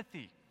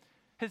Timothy,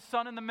 his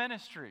son in the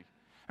ministry.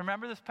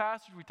 Remember this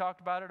passage? We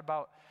talked about it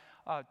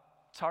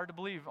it's hard to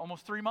believe,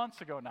 almost 3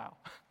 months ago now.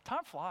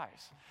 Time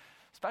flies,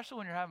 especially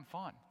when you're having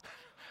fun.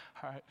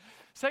 All right.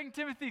 2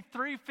 Timothy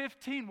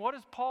 3:15, what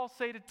does Paul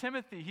say to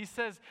Timothy? He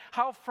says,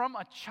 how from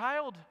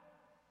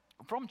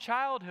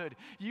childhood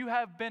you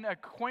have been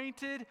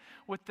acquainted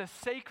with the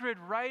sacred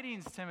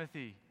writings,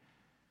 Timothy,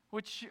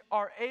 which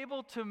are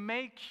able to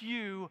make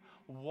you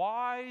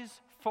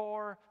wise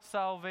for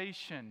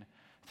salvation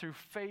through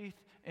faith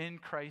in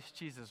Christ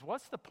Jesus.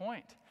 What's the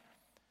point?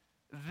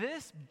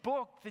 This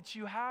book that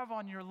you have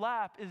on your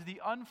lap is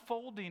the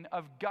unfolding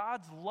of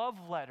God's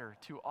love letter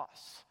to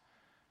us.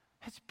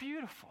 It's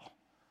beautiful.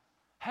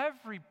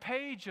 Every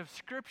page of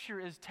Scripture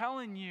is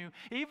telling you,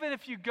 even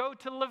if you go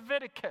to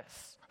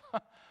Leviticus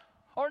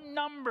or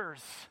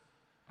Numbers,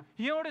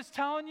 you know what it's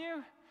telling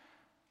you?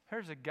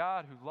 There's a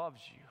God who loves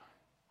you.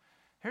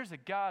 Here's a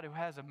God who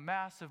has a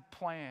massive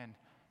plan.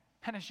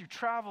 And as you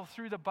travel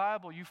through the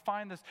Bible, you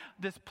find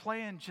this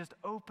plan just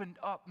opened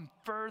up and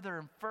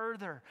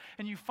further.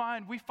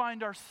 And we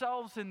find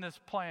ourselves in this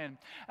plan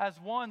as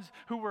ones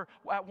who were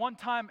at one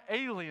time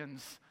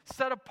aliens,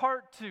 set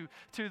apart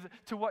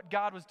to what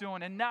God was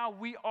doing. And now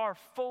we are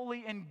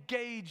fully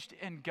engaged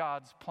in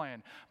God's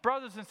plan.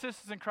 Brothers and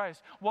sisters in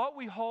Christ, what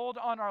we hold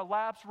on our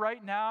laps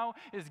right now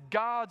is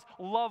God's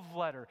love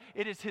letter.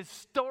 It is His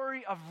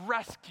story of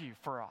rescue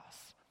for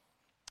us.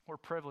 We're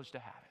privileged to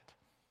have it.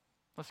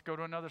 Let's go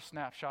to another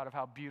snapshot of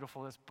how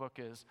beautiful this book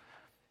is.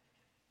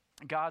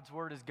 God's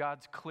word is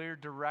God's clear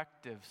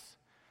directives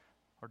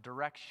or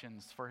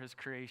directions for his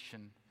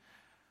creation.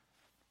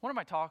 What am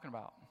I talking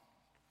about?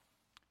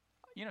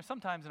 You know,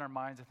 sometimes in our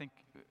minds, I think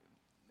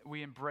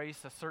we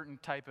embrace a certain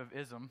type of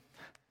ism,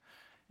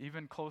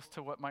 even close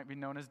to what might be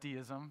known as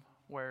deism,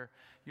 where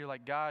you're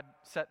like, God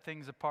set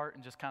things apart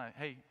and just kind of,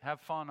 hey, have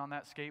fun on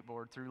that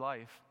skateboard through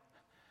life.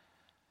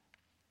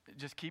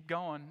 Just keep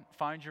going,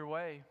 find your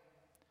way.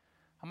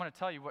 I'm going to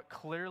tell you what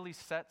clearly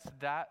sets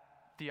that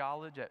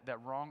theology,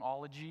 that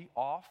wrongology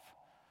off,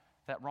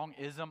 that wrong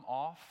ism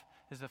off,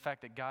 is the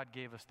fact that God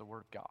gave us the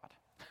Word of God.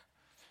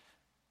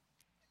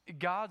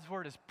 God's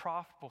Word is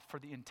profitable for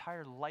the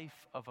entire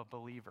life of a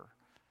believer.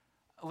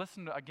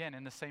 Listen to, again,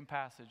 in the same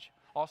passage.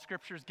 All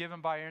Scripture is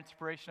given by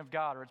inspiration of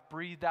God, or it's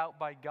breathed out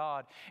by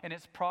God, and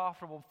it's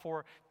profitable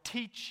for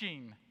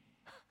teaching.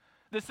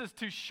 This is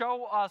to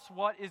show us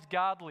what is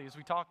godly, as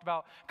we talked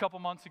about a couple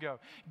months ago.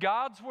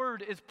 God's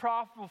Word is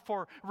profitable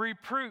for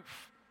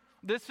reproof.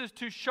 This is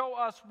to show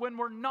us when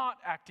we're not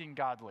acting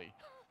godly.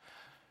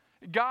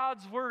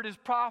 God's Word is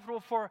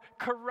profitable for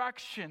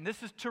correction.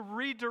 This is to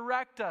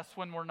redirect us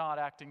when we're not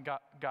acting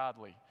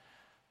godly.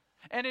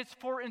 And it's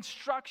for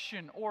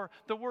instruction, or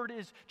the word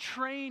is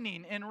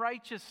training in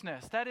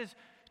righteousness. That is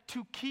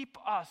to keep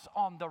us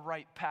on the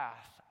right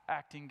path,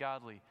 acting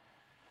godly.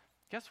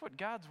 Guess what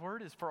God's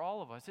Word is for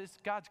all of us? It's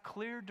God's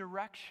clear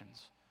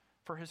directions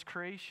for his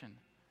creation.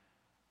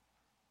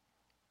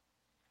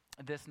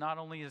 This not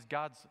only is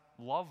God's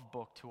love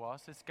book to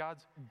us, it's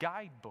God's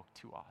guidebook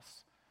to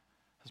us.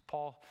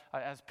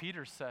 As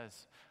Peter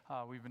says,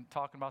 we've been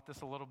talking about this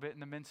a little bit in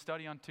the men's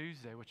study on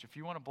Tuesday, which if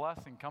you want a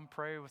blessing, come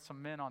pray with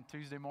some men on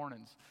Tuesday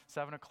mornings,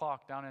 7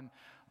 o'clock down in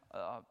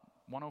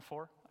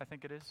 104, I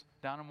think it is,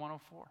 down in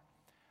 104.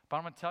 But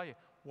I'm going to tell you,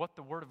 what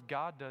the Word of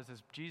God does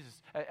is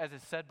as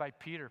is said by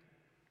Peter,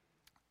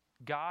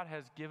 God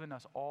has given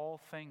us all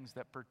things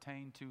that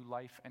pertain to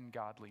life and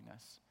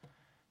godliness.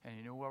 And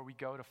you know where we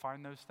go to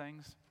find those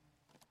things?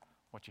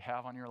 What you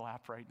have on your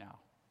lap right now.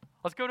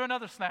 Let's go to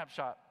another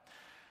snapshot.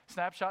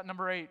 Snapshot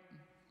number 8.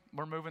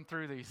 We're moving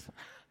through these.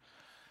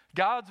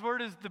 God's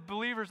Word is the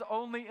believer's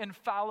only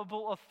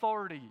infallible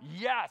authority.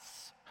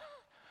 Yes.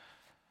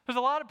 There's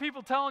a lot of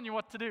people telling you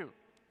what to do.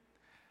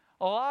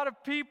 A lot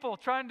of people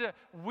trying to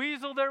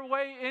weasel their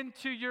way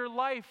into your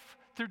life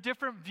through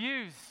different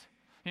views.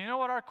 You know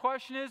what our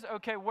question is?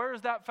 Okay, where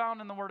is that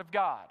found in the Word of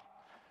God?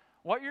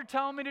 What you're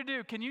telling me to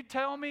do, can you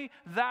tell me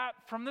that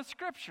from the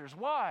Scriptures?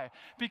 Why?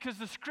 Because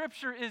the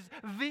Scripture is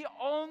the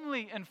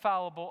only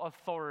infallible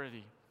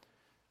authority.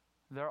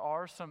 There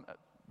are some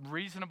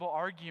reasonable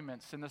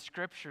arguments in the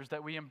Scriptures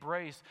that we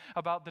embrace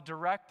about the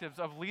directives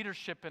of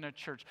leadership in a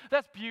church.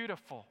 That's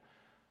beautiful.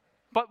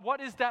 But what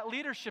is that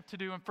leadership to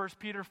do in 1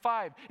 Peter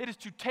 5? It is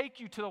to take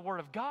you to the Word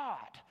of God.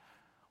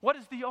 What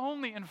is the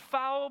only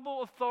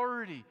infallible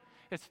authority?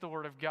 It's the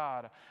Word of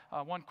God.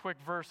 One quick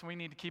verse, and we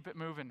need to keep it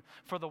moving.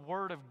 For the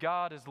Word of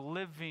God is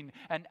living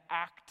and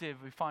active,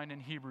 we find in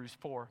Hebrews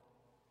 4.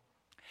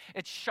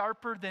 It's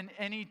sharper than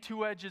any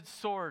two-edged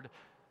sword,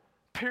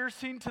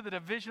 piercing to the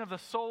division of the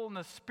soul and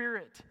the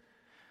spirit,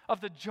 of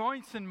the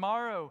joints and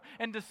marrow,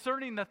 and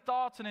discerning the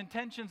thoughts and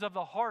intentions of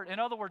the heart. In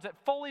other words, it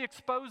fully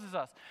exposes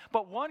us.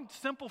 But one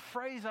simple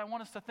phrase I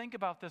want us to think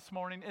about this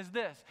morning is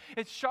this.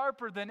 It's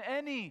sharper than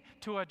any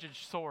two-edged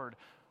sword.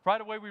 Right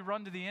away we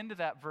run to the end of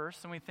that verse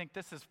and we think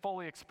this is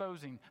fully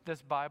exposing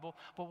this Bible.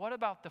 But what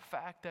about the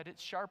fact that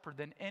it's sharper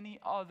than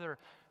any other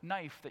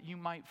knife that you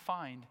might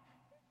find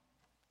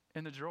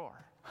in the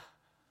drawer?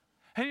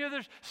 Any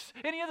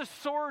other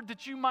sword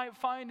that you might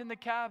find in the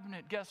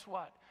cabinet? Guess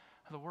what?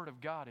 The Word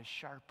of God is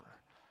sharper.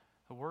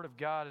 The Word of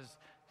God is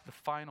the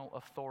final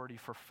authority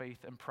for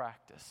faith and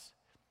practice.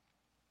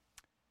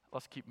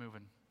 Let's keep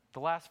moving. The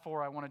last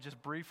 4 I want to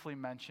just briefly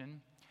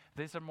mention.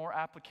 These are more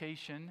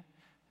application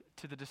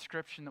to the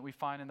description that we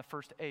find in the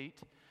first 8.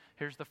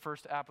 Here's the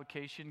first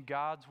application.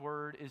 God's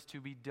Word is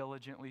to be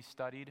diligently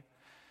studied.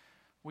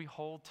 We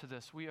hold to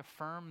this. We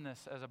affirm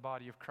this as a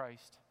body of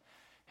Christ.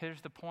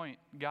 Here's the point.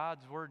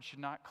 God's Word should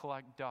not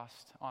collect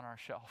dust on our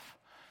shelf.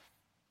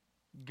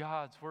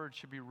 God's Word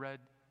should be read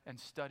and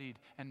studied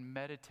and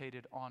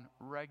meditated on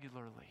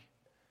regularly.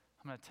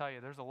 I'm going to tell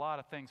you, there's a lot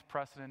of things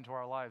pressing into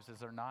our lives, is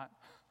there not?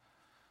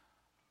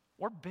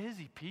 We're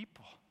busy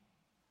people.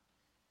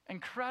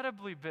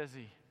 Incredibly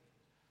busy.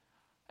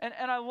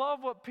 And I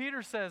love what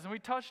Peter says, and we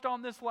touched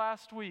on this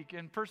last week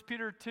in 1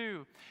 Peter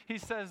 2. He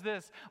says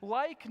this,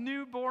 like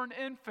newborn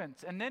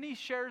infants, and then he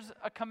shares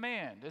a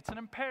command. It's an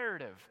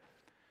imperative.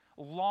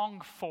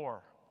 Long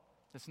for.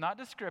 It's not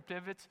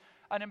descriptive, it's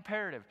an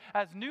imperative.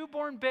 As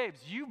newborn babes,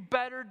 you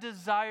better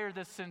desire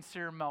the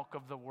sincere milk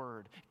of the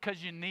Word,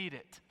 because you need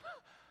it.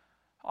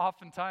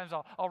 Oftentimes,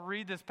 I'll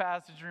read this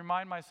passage and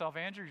remind myself,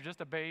 Andrew, you're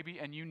just a baby,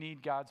 and you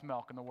need God's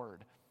milk in the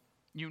Word.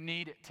 You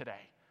need it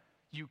today.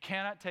 You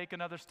cannot take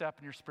another step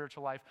in your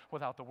spiritual life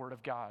without the Word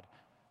of God.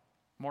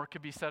 More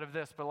could be said of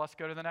this, but let's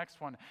go to the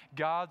next one.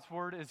 God's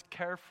Word is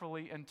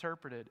carefully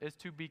interpreted, is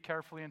to be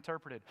carefully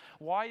interpreted.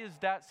 Why is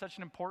that such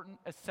an important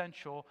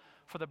essential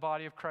for the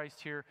body of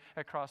Christ here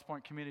at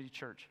Crosspoint Community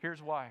Church?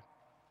 Here's why.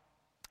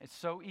 It's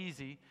so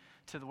easy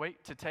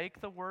to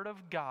take the word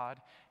of God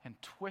and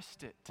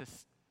twist it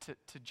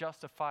to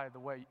justify the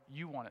way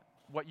you want it,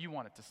 what you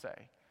want it to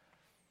say.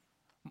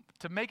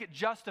 To make it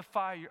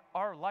justify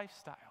our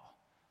lifestyle.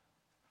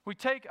 We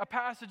take a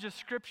passage of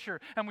Scripture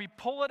and we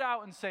pull it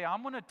out and say,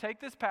 I'm going to take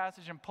this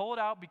passage and pull it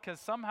out because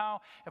somehow,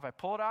 if I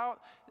pull it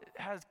out, it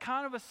has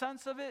kind of a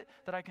sense of it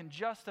that I can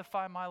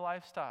justify my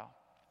lifestyle.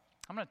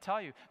 I'm going to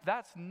tell you,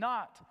 that's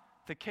not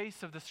the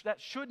case of that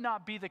should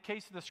not be the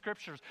case of the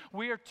Scriptures.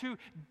 We are to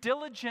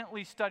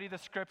diligently study the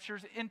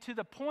Scriptures into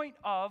the point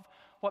of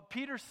what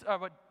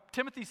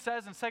Timothy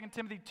says in 2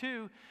 Timothy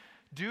 2,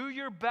 do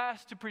your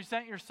best to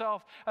present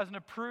yourself as an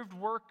approved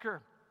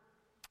worker,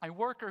 a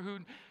worker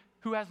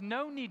who has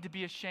no need to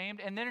be ashamed.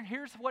 And then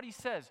here's what he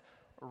says,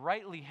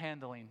 rightly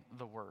handling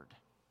the word.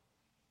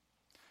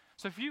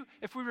 So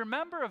if we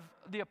remember of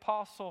the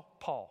Apostle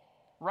Paul,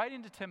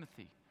 writing to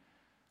Timothy,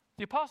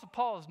 the Apostle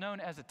Paul is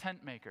known as a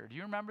tent maker. Do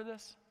you remember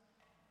this?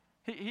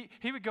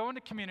 He would go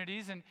into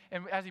communities and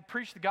as he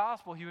preached the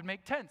gospel, he would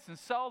make tents and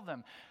sell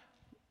them.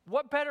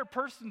 What better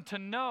person to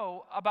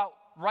know about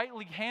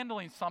rightly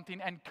handling something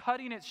and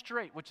cutting it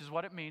straight, which is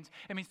what it means.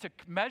 It means to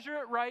measure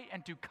it right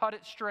and to cut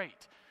it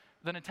straight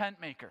than a tent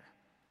maker.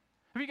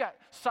 If you got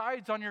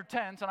sides on your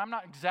tents, and I'm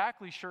not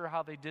exactly sure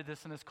how they did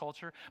this in this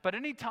culture, but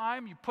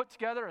anytime you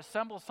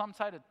assemble some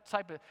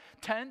type of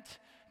tent,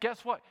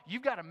 guess what?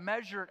 You've got to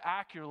measure it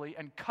accurately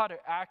and cut it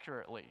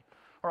accurately,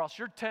 or else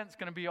your tent's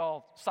going to be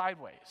all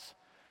sideways.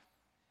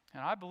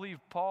 And I believe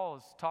Paul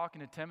is talking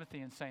to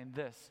Timothy and saying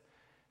this,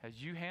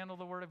 as you handle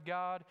the word of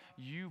God,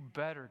 you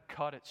better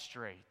cut it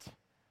straight.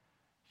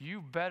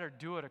 You better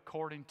do it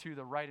according to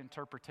the right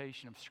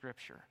interpretation of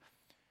Scripture.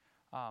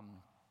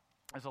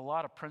 There's a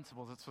lot of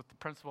principles. It's what the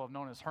principle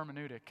known as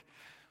hermeneutics.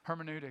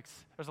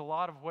 There's a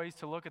lot of ways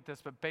to look at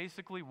this, but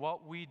basically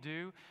what we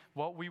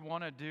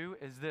want to do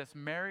is this,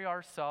 marry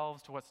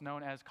ourselves to what's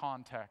known as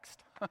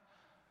context.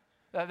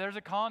 There's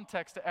a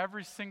context to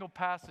every single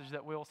passage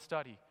that we'll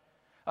study.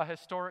 A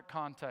historic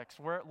context,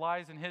 where it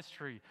lies in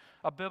history.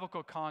 A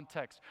biblical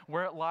context,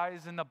 where it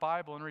lies in the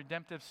Bible and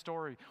redemptive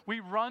story. We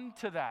run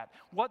to that.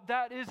 What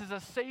that is a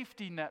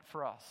safety net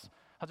for us.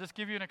 I'll just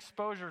give you an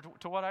exposure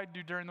to what I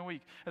do during the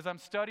week. As I'm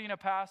studying a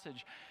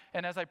passage,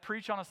 and as I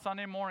preach on a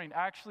Sunday morning,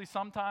 actually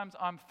sometimes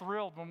I'm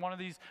thrilled when one of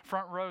these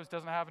front rows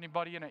doesn't have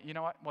anybody in it. You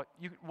know what?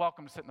 You're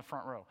welcome to sit in the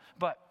front row.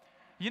 But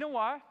you know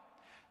why?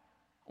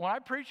 When I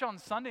preach on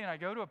Sunday and I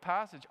go to a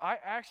passage, I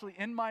actually,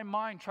 in my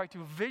mind, try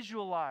to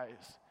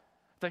visualize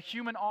the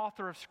human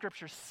author of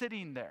Scripture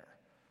sitting there.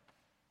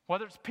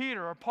 Whether it's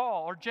Peter or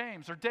Paul or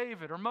James or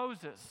David or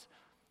Moses,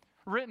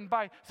 written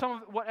by some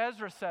of what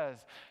Ezra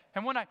says.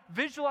 And when I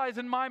visualize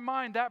in my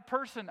mind that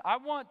person, I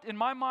want in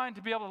my mind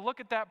to be able to look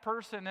at that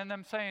person and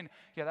them saying,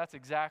 yeah, that's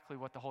exactly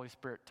what the Holy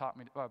Spirit taught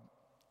me,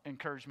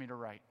 encouraged me to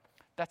write.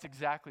 That's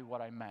exactly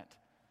what I meant.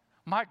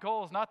 My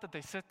goal is not that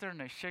they sit there and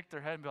they shake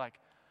their head and be like,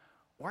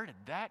 where did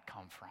that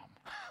come from?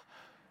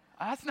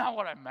 That's not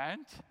what I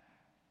meant.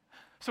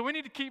 So we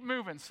need to keep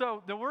moving.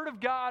 So the Word of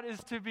God is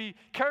to be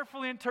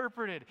carefully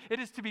interpreted.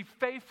 It is to be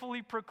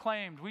faithfully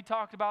proclaimed. We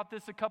talked about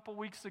this a couple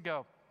weeks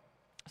ago.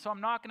 So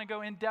I'm not going to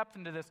go in depth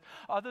into this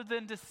other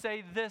than to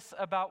say this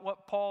about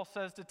what Paul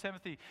says to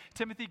Timothy.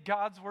 Timothy,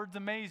 God's Word's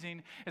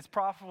amazing. It's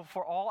profitable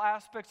for all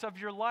aspects of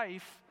your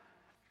life.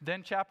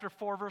 Then chapter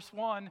 4, verse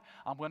 1,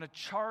 I'm going to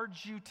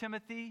charge you,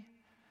 Timothy.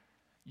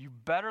 You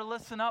better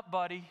listen up,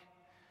 buddy.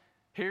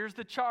 Here's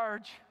the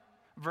charge.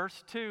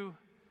 Verse 2.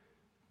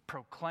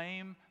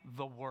 Proclaim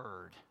the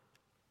word.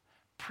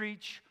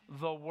 Preach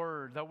the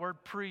word. The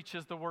word preach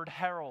is the word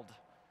herald.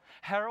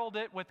 Herald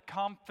it with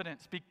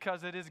confidence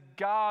because it is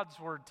God's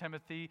word,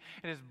 Timothy.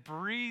 It is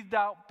breathed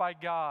out by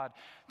God.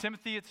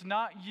 Timothy, it's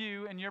not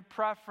you and your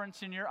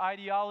preference and your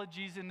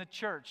ideologies in the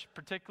church,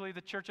 particularly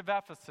the church of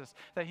Ephesus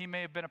that he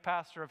may have been a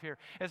pastor of here.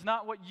 It's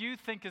not what you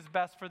think is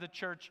best for the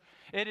church.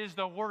 It is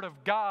the word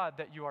of God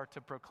that you are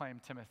to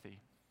proclaim, Timothy.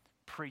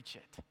 Preach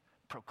it.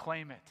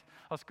 Proclaim it.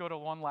 Let's go to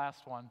one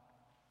last one.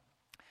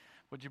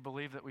 Would you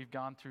believe that we've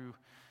gone through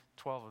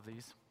 12 of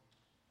these?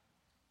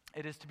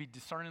 It is to be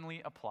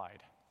discerningly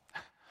applied.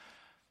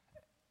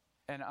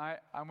 And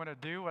I'm going to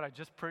do what I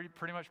just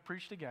pretty much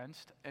preached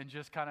against and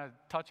just kind of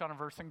touch on a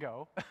verse and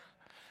go.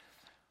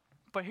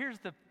 But here's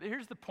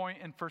the point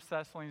in 1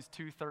 Thessalonians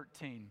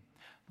 2:13.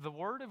 The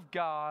word of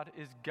God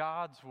is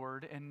God's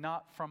word and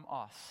not from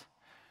us,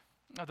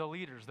 the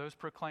leaders, those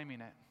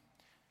proclaiming it.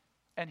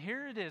 And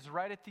here it is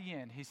right at the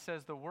end. He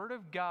says the word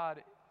of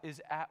God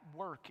is at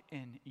work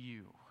in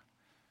you.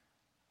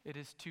 It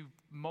is to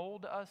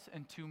mold us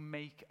and to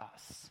make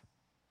us.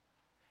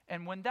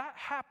 And when that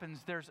happens,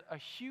 there's a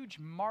huge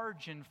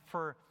margin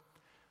for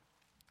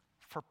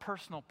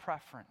personal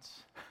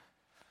preference.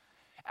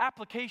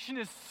 Application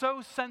is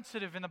so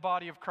sensitive in the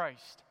body of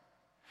Christ.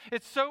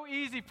 It's so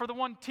easy for the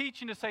one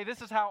teaching to say,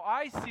 this is how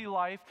I see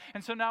life,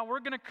 and so now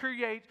we're going to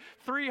create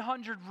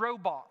 300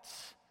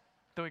 robots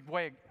the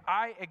way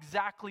I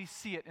exactly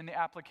see it in the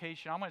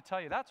application. I'm going to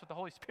tell you, that's what the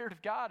Holy Spirit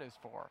of God is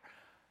for.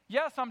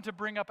 Yes, I'm to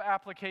bring up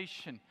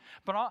application,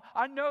 but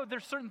I know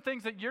there's certain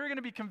things that you're going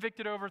to be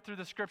convicted over through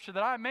the Scripture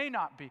that I may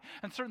not be,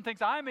 and certain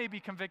things I may be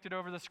convicted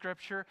over the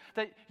Scripture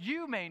that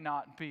you may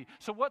not be.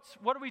 So what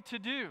are we to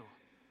do?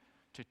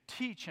 To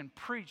teach and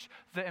preach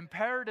the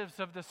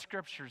imperatives of the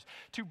Scriptures,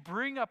 to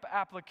bring up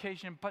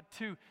application, but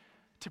to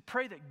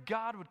pray that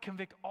God would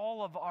convict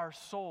all of our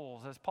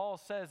souls. As Paul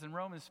says in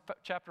Romans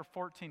chapter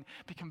 14,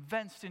 be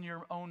convinced in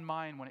your own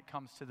mind when it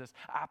comes to this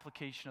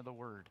application of the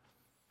Word.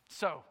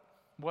 So,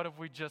 what have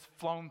we just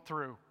flown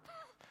through?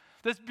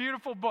 This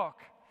beautiful book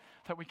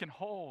that we can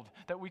hold,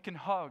 that we can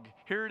hug.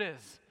 Here it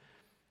is.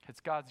 It's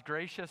God's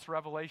gracious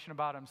revelation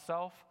about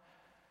himself.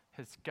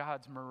 It's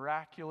God's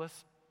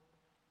miraculous.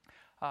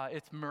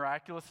 It's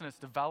miraculous in its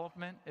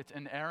development. It's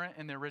inerrant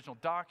in the original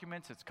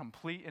documents. It's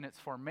complete in its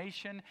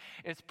formation.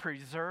 It's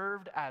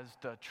preserved as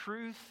the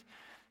truth.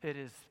 It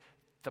is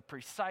the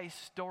precise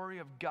story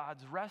of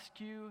God's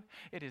rescue.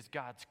 It is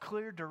God's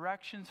clear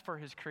directions for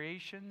his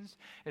creations.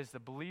 It is the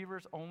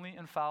believer's only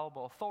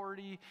infallible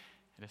authority.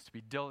 It is to be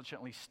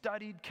diligently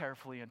studied,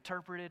 carefully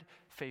interpreted,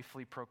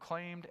 faithfully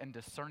proclaimed, and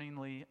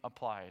discerningly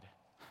applied.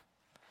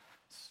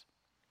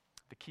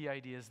 The key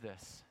idea is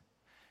this: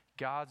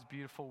 God's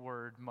beautiful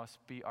word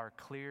must be our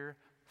clear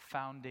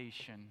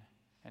foundation.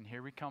 And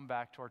here we come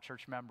back to our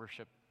church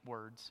membership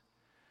words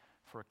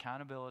for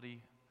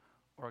accountability,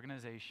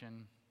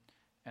 organization,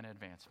 and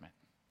advancement.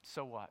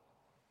 So what?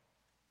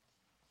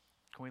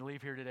 Can we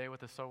leave here today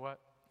with a so what?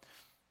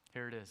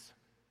 Here it is.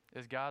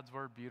 Is God's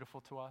word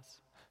beautiful to us?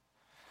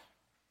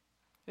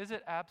 Is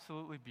it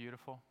absolutely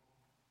beautiful?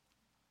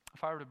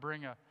 If I were to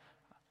bring a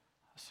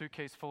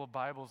suitcase full of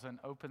Bibles and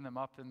open them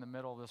up in the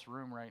middle of this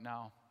room right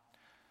now,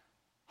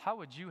 how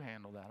would you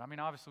handle that? I mean,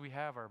 obviously we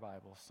have our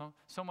Bibles,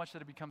 so much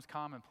that it becomes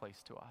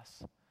commonplace to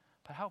us.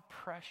 But how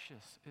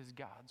precious is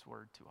God's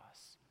word to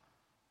us?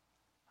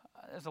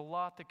 There's a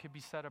lot that could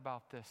be said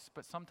about this,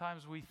 but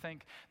sometimes we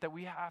think that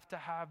we have to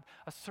have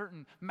a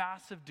certain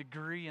massive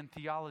degree in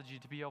theology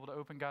to be able to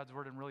open God's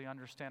word and really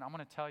understand. I'm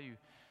going to tell you,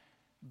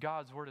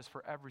 God's word is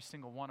for every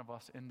single one of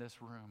us in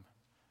this room.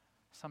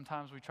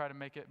 Sometimes we try to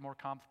make it more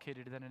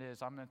complicated than it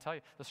is. I'm going to tell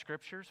you, the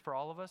scriptures for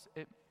all of us,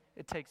 it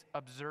takes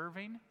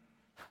observing.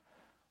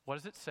 What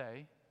does it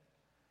say?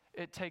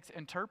 It takes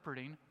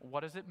interpreting. What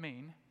does it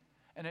mean?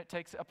 And it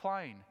takes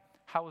applying.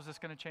 How is this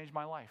going to change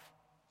my life?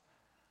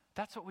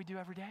 That's what we do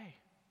every day.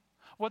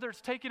 Whether it's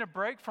taking a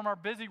break from our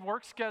busy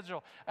work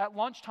schedule at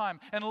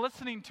lunchtime and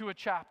listening to a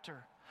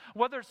chapter,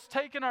 whether it's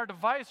taking our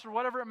device or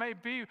whatever it may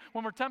be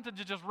when we're tempted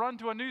to just run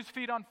to a news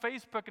feed on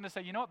Facebook and to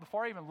say, you know what,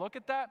 before I even look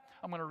at that,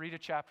 I'm going to read a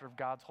chapter of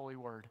God's holy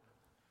word.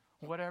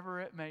 Whatever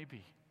it may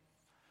be.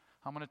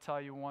 I'm going to tell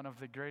you one of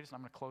the greatest, I'm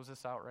going to close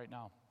this out right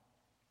now.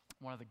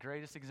 One of the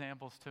greatest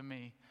examples to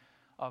me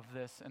of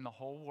this in the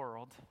whole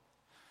world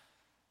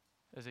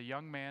is a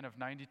young man of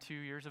 92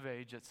 years of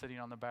age that's sitting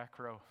on the back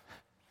row.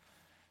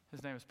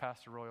 His name is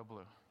Pastor Royal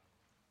Blue,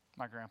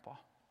 my grandpa.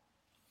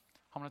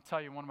 I'm going to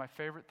tell you, one of my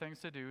favorite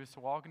things to do is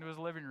to walk into his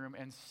living room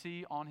and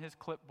see on his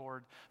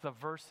clipboard the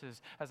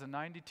verses as a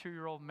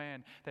 92-year-old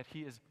man that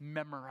he is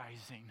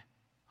memorizing.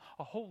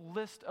 A whole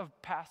list of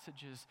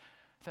passages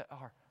that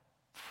are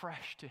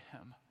fresh to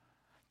him,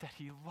 that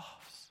he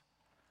loves.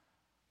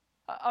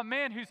 A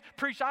man who's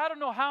preached I don't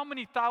know how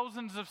many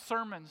thousands of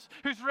sermons,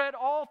 who's read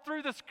all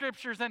through the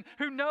scriptures, and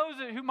who knows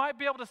it, who might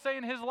be able to say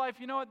in his life,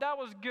 you know what, that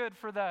was good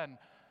for then.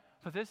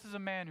 But this is a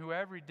man who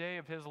every day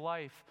of his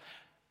life,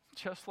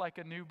 just like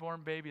a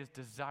newborn baby, is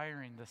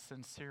desiring the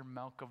sincere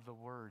milk of the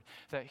word,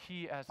 that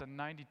he as a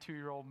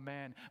 92-year-old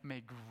man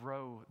may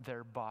grow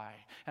thereby.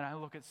 And I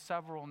look at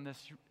several in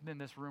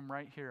this room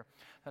right here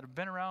that have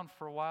been around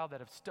for a while, that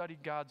have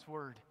studied God's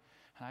word,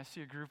 and I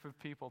see a group of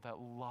people that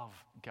love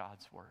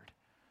God's word.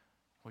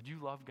 Would you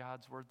love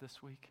God's word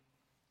this week?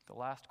 The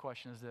last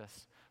question is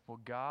this: will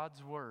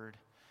God's word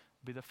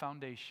be the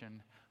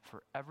foundation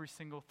for every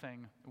single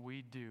thing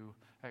we do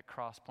at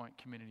Crosspoint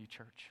Community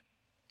Church?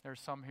 There's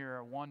some here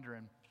are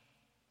wondering,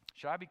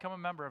 should I become a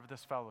member of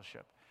this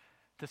fellowship,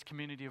 this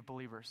community of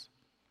believers?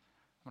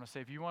 I'm going to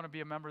say, if you want to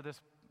be a member of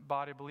this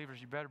body of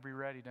believers, you better be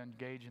ready to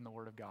engage in the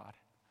word of God,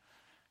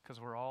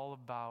 because we're all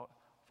about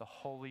the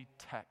holy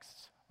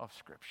texts of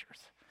scriptures,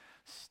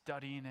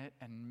 studying it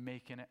and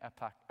making it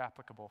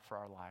applicable for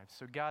our lives.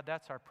 So God,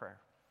 that's our prayer.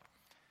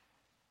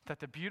 That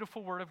the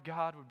beautiful word of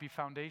God would be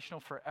foundational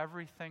for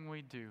everything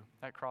we do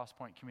at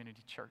Crosspoint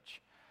Community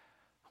Church.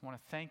 I want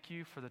to thank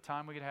you for the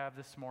time we could have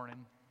this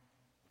morning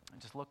and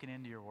just looking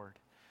into your word.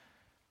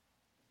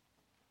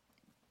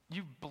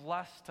 You've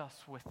blessed us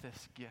with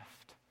this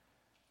gift.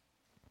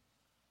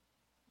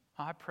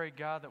 I pray,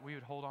 God, that we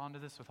would hold on to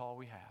this with all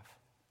we have.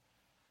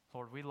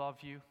 Lord, we love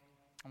you.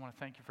 I want to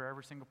thank you for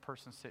every single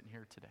person sitting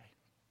here today.